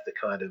to have the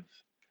kind of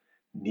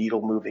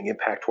needle-moving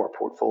impact to our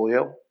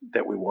portfolio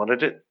that we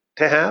wanted it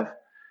to have.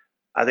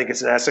 I think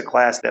it's an asset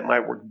class that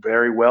might work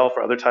very well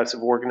for other types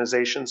of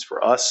organizations.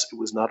 For us, it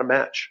was not a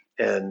match.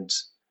 And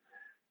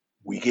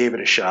we gave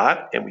it a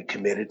shot and we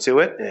committed to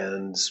it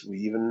and we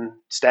even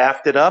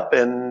staffed it up,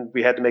 and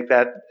we had to make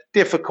that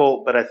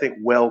difficult, but I think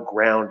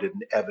well-grounded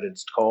and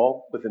evidenced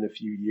call within a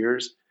few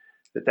years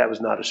that that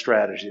was not a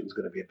strategy that was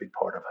going to be a big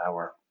part of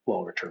our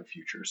longer-term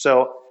future.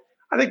 So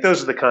I think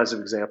those are the kinds of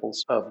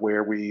examples of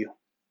where we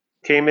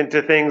came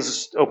into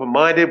things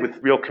open-minded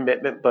with real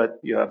commitment, but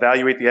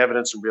evaluate the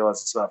evidence and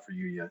realize it's not for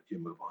you yet. You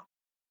move on.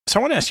 So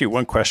I want to ask you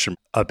one question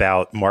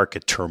about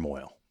market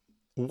turmoil.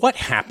 What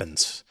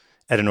happens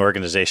at an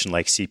organization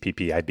like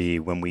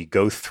CPPIB when we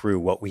go through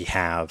what we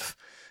have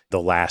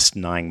the last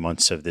 9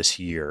 months of this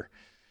year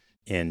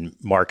in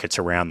markets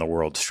around the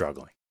world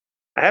struggling?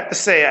 I have to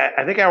say,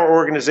 I think our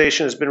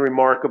organization has been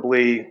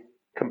remarkably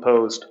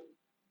composed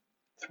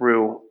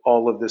through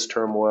all of this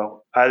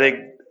turmoil. I think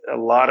a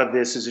lot of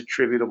this is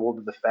attributable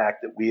to the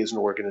fact that we as an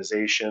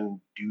organization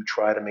do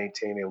try to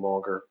maintain a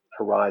longer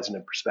horizon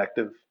and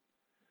perspective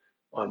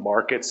on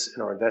markets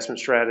and our investment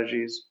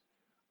strategies.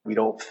 We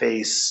don't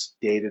face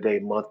day-to-day,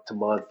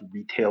 month-to-month,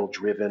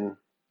 retail-driven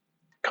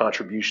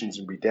contributions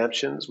and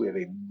redemptions. We have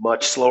a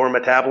much slower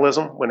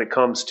metabolism when it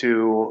comes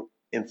to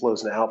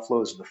inflows and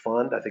outflows of the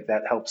fund. I think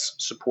that helps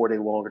support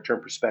a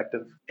longer-term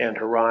perspective and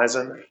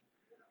horizon.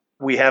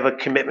 We have a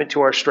commitment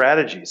to our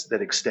strategies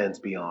that extends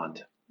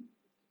beyond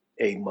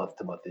a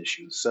month-to-month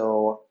issue.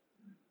 So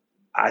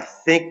I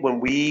think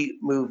when we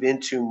move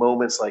into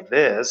moments like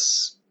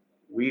this,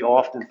 we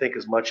often think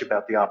as much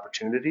about the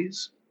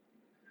opportunities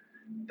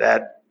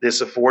that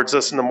this affords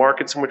us in the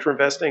markets in which we're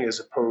investing as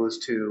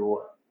opposed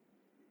to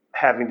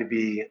having to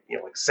be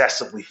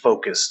excessively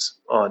focused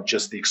on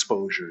just the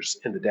exposures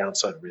and the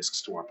downside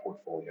risks to our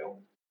portfolio.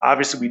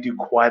 Obviously, we do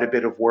quite a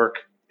bit of work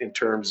in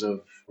terms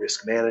of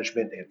risk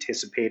management,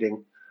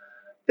 anticipating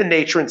the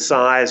nature and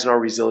size and our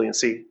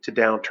resiliency to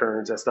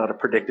downturns. That's not a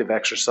predictive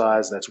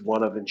exercise. That's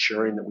one of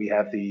ensuring that we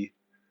have the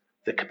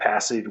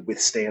capacity to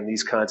withstand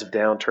these kinds of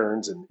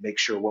downturns and make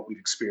sure what we've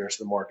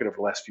experienced in the market over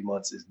the last few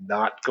months is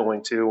not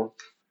going to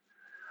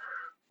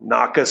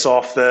knock us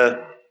off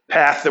the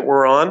path that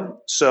we're on.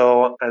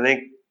 So I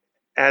think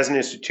as an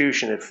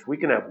institution, if we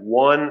can have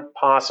one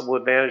possible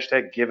advantage,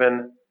 Ted,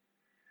 given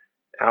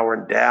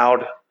our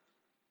endowed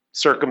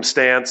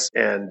circumstance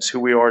and who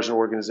we are as an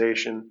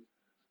organization,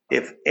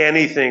 if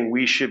anything,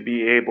 we should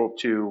be able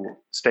to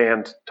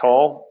stand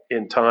tall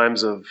in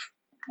times of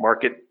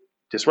market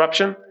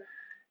disruption.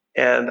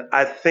 And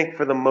I think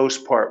for the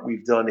most part,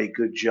 we've done a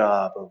good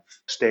job of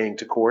staying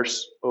to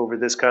course over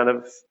this kind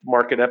of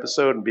market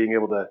episode and being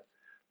able to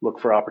look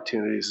for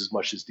opportunities as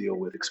much as deal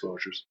with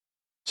exposures.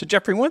 So,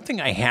 Jeffrey, one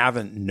thing I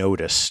haven't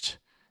noticed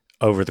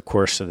over the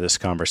course of this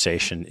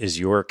conversation is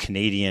your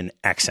Canadian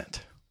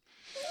accent.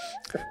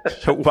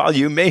 So while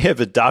you may have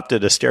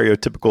adopted a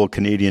stereotypical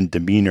Canadian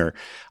demeanor,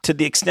 to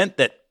the extent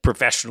that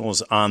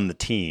professionals on the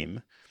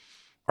team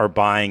are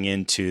buying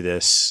into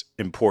this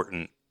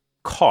important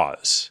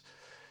cause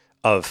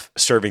of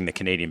serving the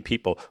Canadian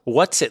people,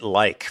 what's it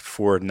like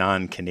for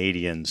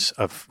non-Canadians,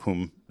 of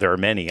whom there are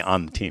many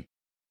on the team?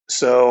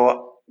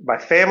 So my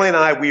family and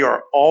I, we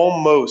are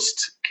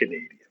almost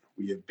Canadian.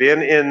 We have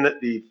been in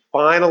the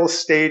final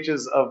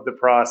stages of the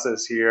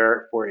process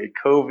here for a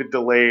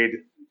COVID-delayed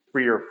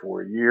 3 or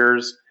 4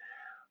 years.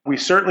 We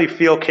certainly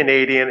feel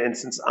Canadian, and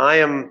since I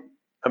am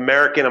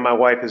American and my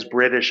wife is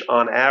British,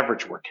 on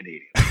average, we're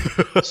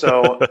Canadian.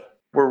 So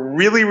we're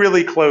really,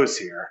 really close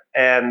here.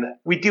 And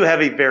we do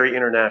have a very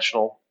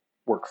international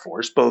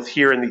workforce, both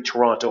here in the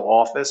Toronto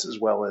office as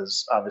well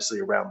as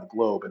obviously around the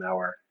globe in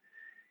our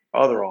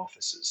other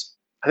offices.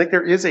 I think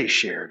there is a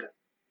shared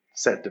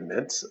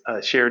sentiment,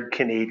 a shared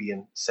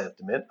Canadian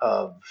sentiment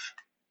of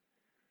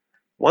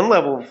one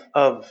level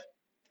of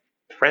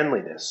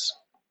friendliness.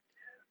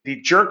 The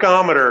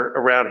jerkometer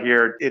around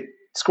here, it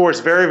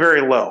scores very,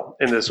 very low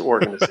in this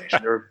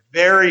organization. There are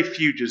very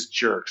few just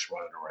jerks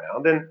running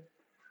around.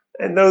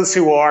 And those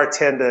who are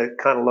tend to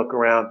kind of look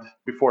around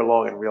before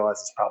long and realize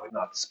it's probably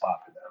not the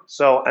spot for them.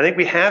 So I think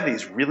we have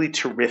these really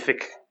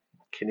terrific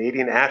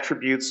Canadian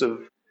attributes of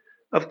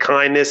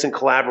kindness and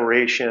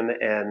collaboration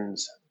and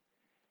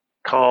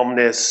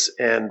calmness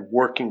and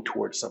working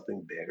towards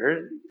something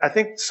bigger. I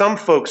think some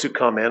folks who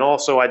come in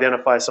also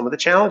identify some of the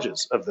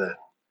challenges of the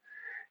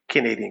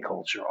Canadian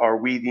culture. Are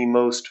we the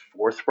most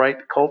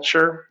forthright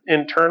culture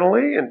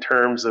internally in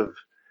terms of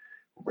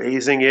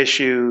raising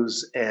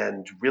issues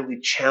and really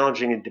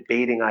challenging and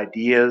debating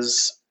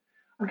ideas?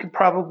 We could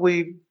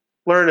probably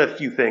learn a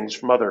few things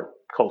from other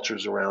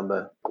cultures around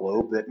the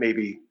globe that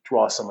maybe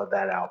draw some of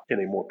that out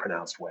in a more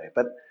pronounced way.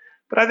 But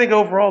I think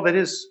overall that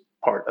is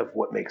part of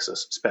what makes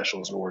us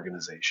special as an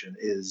organization,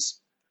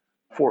 is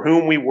for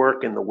whom we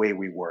work and the way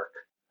we work.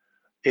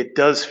 It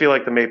does feel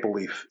like the maple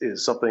leaf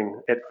is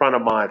something at front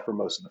of mind for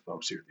most of the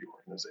folks here at the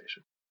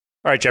organization.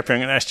 All right, Jeffrey,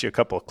 I'm going to ask you a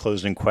couple of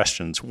closing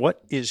questions.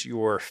 What is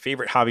your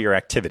favorite hobby or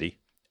activity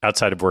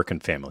outside of work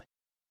and family?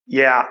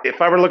 Yeah,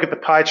 if I were to look at the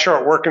pie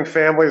chart, work and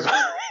families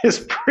is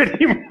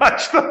pretty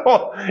much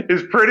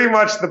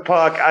the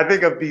puck. I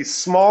think of the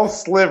small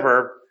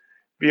sliver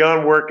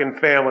beyond work and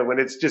family when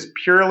it's just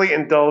purely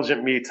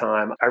indulgent me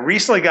time. I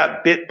recently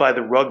got bit by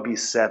the rugby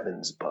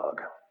sevens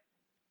bug.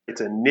 It's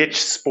a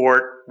niche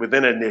sport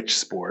within a niche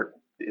sport.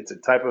 It's a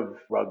type of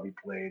rugby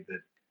played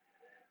that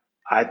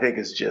I think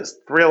is just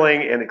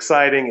thrilling and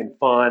exciting and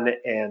fun.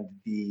 And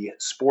the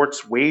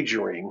sports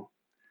wagering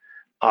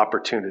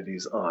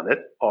opportunities on it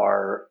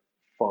are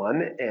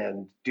fun,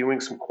 and doing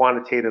some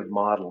quantitative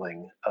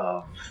modeling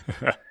of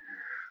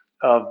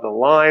the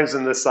lines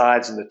and the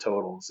sides and the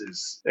totals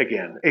is,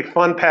 again, a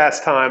fun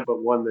pastime,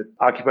 but one that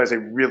occupies a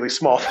really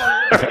small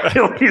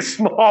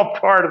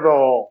part of the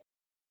whole.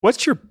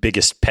 What's your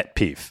biggest pet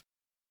peeve?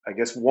 I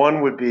guess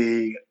one would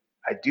be,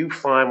 I do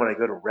find when I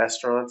go to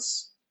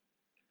restaurants,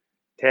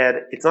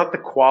 Ted, it's not the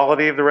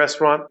quality of the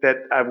restaurant that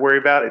I worry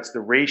about. It's the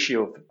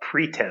ratio of the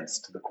pretense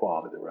to the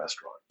quality of the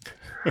restaurant.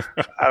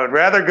 I would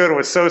rather go to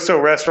a so-so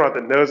restaurant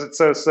that knows it's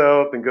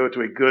so-so than go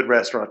to a good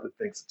restaurant that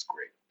thinks it's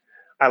great.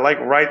 I like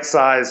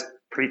right-sized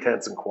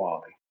pretense and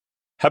quality.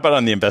 How about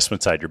on the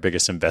investment side, your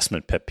biggest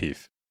investment pet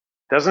peeve?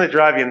 Doesn't it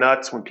drive you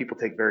nuts when people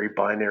take very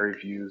binary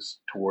views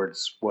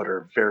towards what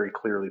are very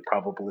clearly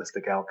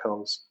probabilistic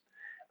outcomes?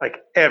 Like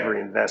every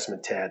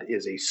investment, Ted,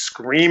 is a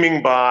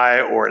screaming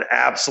buy or an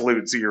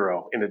absolute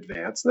zero in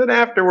advance. And then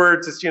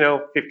afterwards, it's,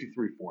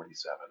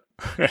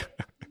 53.47.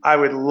 I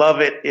would love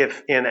it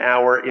if in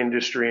our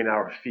industry, in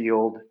our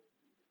field,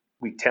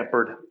 we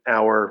tempered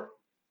our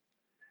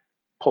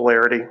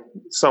polarity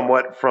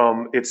somewhat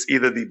from it's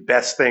either the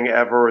best thing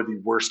ever or the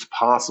worst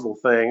possible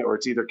thing, or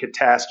it's either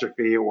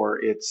catastrophe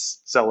or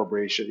it's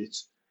celebration.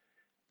 It's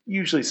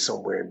usually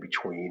somewhere in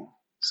between.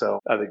 So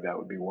I think that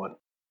would be one.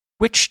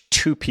 Which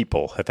two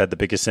people have had the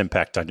biggest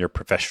impact on your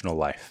professional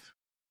life?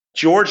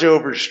 George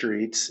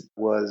Overstreet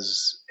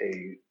was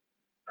a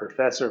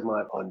professor of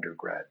my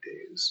undergrad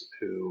days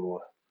who,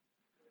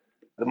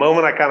 the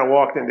moment I kind of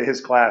walked into his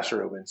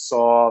classroom and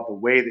saw the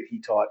way that he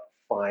taught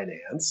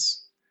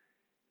finance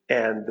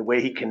and the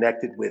way he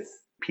connected with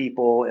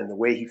people and the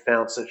way he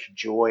found such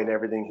joy in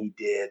everything he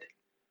did,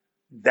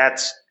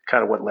 that's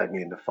kind of what led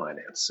me into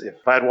finance.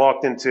 If I'd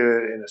walked into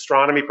an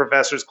astronomy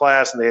professor's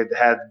class and they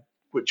had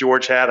what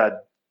George had, I'd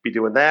be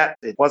doing that.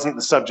 It wasn't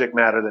the subject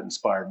matter that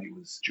inspired me, it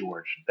was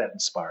George that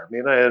inspired me.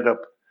 And I ended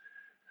up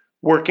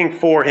working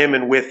for him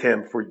and with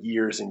him for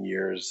years and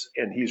years.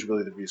 And he's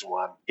really the reason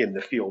why I'm in the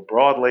field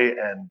broadly.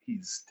 And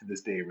he's to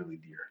this day a really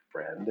dear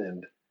friend.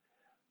 And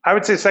I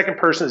would say the second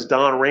person is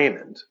Don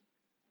Raymond,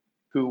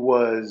 who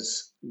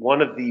was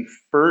one of the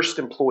first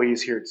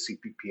employees here at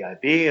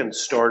CPPIB and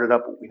started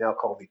up what we now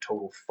call the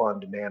Total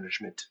Fund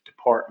Management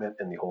Department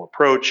and the whole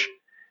approach,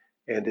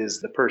 and is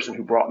the person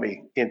who brought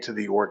me into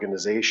the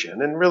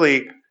organization and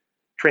really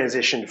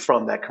transitioned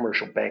from that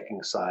commercial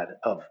banking side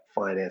of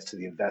finance to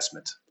the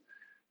investment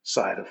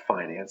side of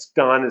finance.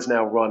 Don is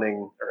now running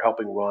or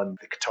helping run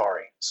the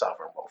Qatari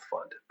Sovereign Wealth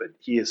Fund, but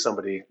he is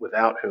somebody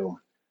without whom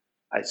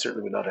I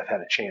certainly would not have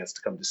had a chance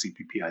to come to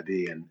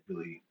CPPIB and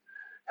really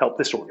help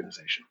this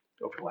organization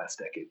over the last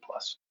decade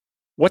plus.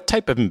 What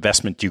type of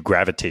investment do you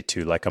gravitate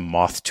to, like a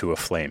moth to a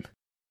flame?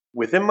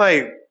 Within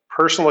my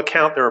personal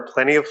account, there are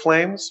plenty of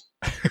flames.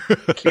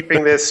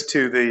 Keeping this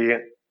to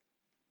the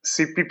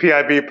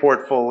CPPIB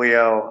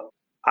portfolio,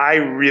 I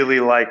really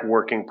like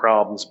working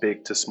problems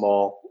big to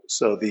small.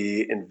 So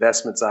the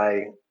investments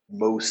I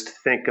most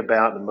think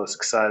about and most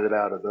excited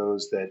about are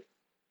those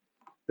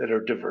that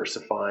are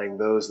diversifying,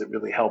 those that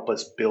really help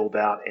us build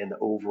out an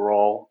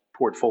overall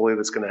portfolio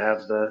that's going to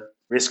have the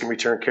risk and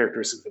return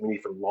characteristics that we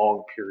need for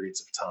long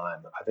periods of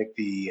time. I think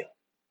the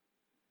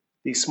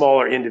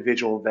smaller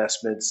individual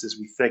investments, as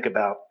we think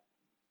about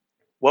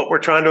what we're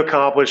trying to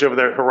accomplish over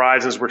the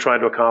horizons we're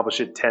trying to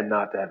accomplish, it tend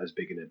not to have as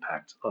big an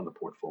impact on the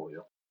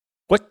portfolio.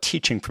 What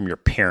teaching from your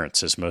parents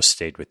has most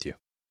stayed with you?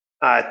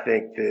 I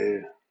think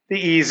the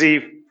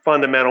easy,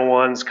 fundamental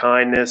ones,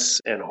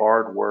 kindness and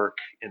hard work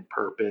and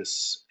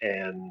purpose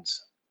and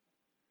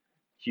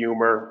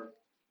humor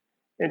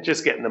and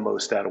just getting the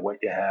most out of what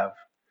you have.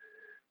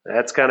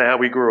 That's kind of how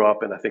we grew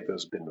up, and I think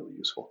those have been really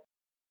useful.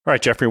 All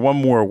right, Jeffrey, one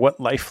more. What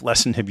life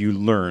lesson have you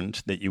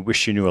learned that you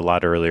wish you knew a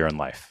lot earlier in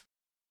life?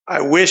 I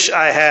wish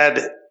I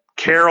had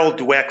Carol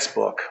Dweck's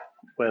book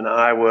when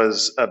I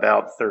was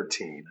about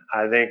 13.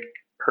 I think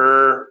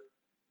her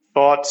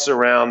thoughts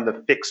around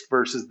the fixed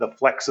versus the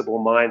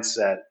flexible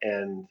mindset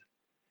and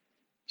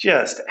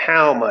just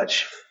how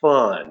much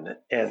fun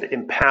and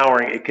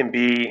empowering it can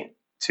be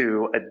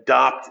to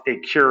adopt a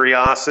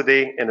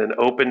curiosity and an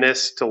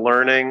openness to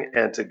learning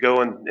and to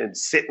go and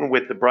sitting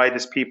with the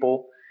brightest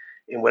people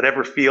in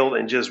whatever field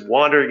and just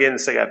wander again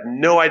and say, I have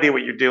no idea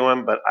what you're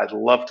doing, but I'd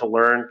love to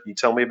learn. Can you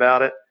tell me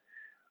about it?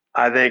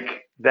 I think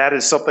that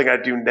is something I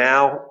do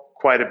now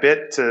quite a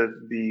bit, to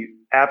the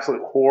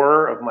absolute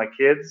horror of my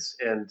kids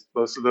and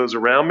most of those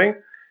around me.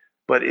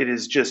 But it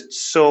is just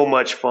so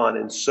much fun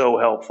and so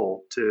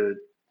helpful to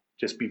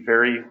just be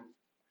very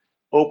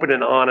open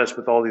and honest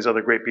with all these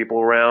other great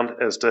people around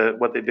as to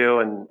what they do,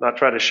 and not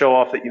try to show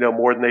off that you know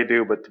more than they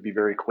do, but to be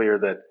very clear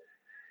that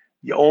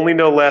you only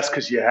know less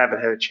because you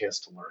haven't had a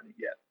chance to learn it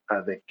yet.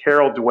 I think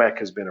Carol Dweck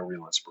has been a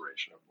real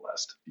inspiration over the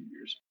last few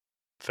years.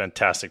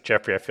 Fantastic.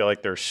 Jeffrey, I feel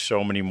like there's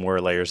so many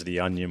more layers of the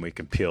onion we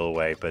can peel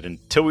away, but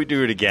until we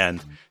do it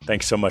again,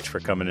 thanks so much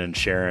for coming in and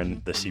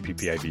sharing the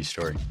CPPIB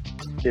story.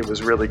 It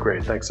was really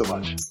great. Thanks so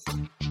much.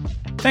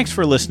 Thanks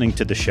for listening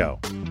to the show.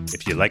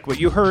 If you like what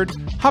you heard,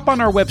 hop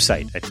on our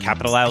website at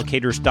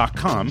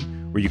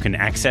capitalallocators.com, where you can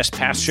access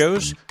past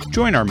shows,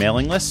 join our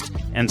mailing list,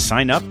 and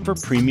sign up for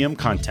premium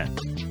content.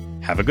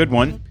 Have a good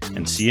one,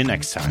 and see you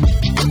next time.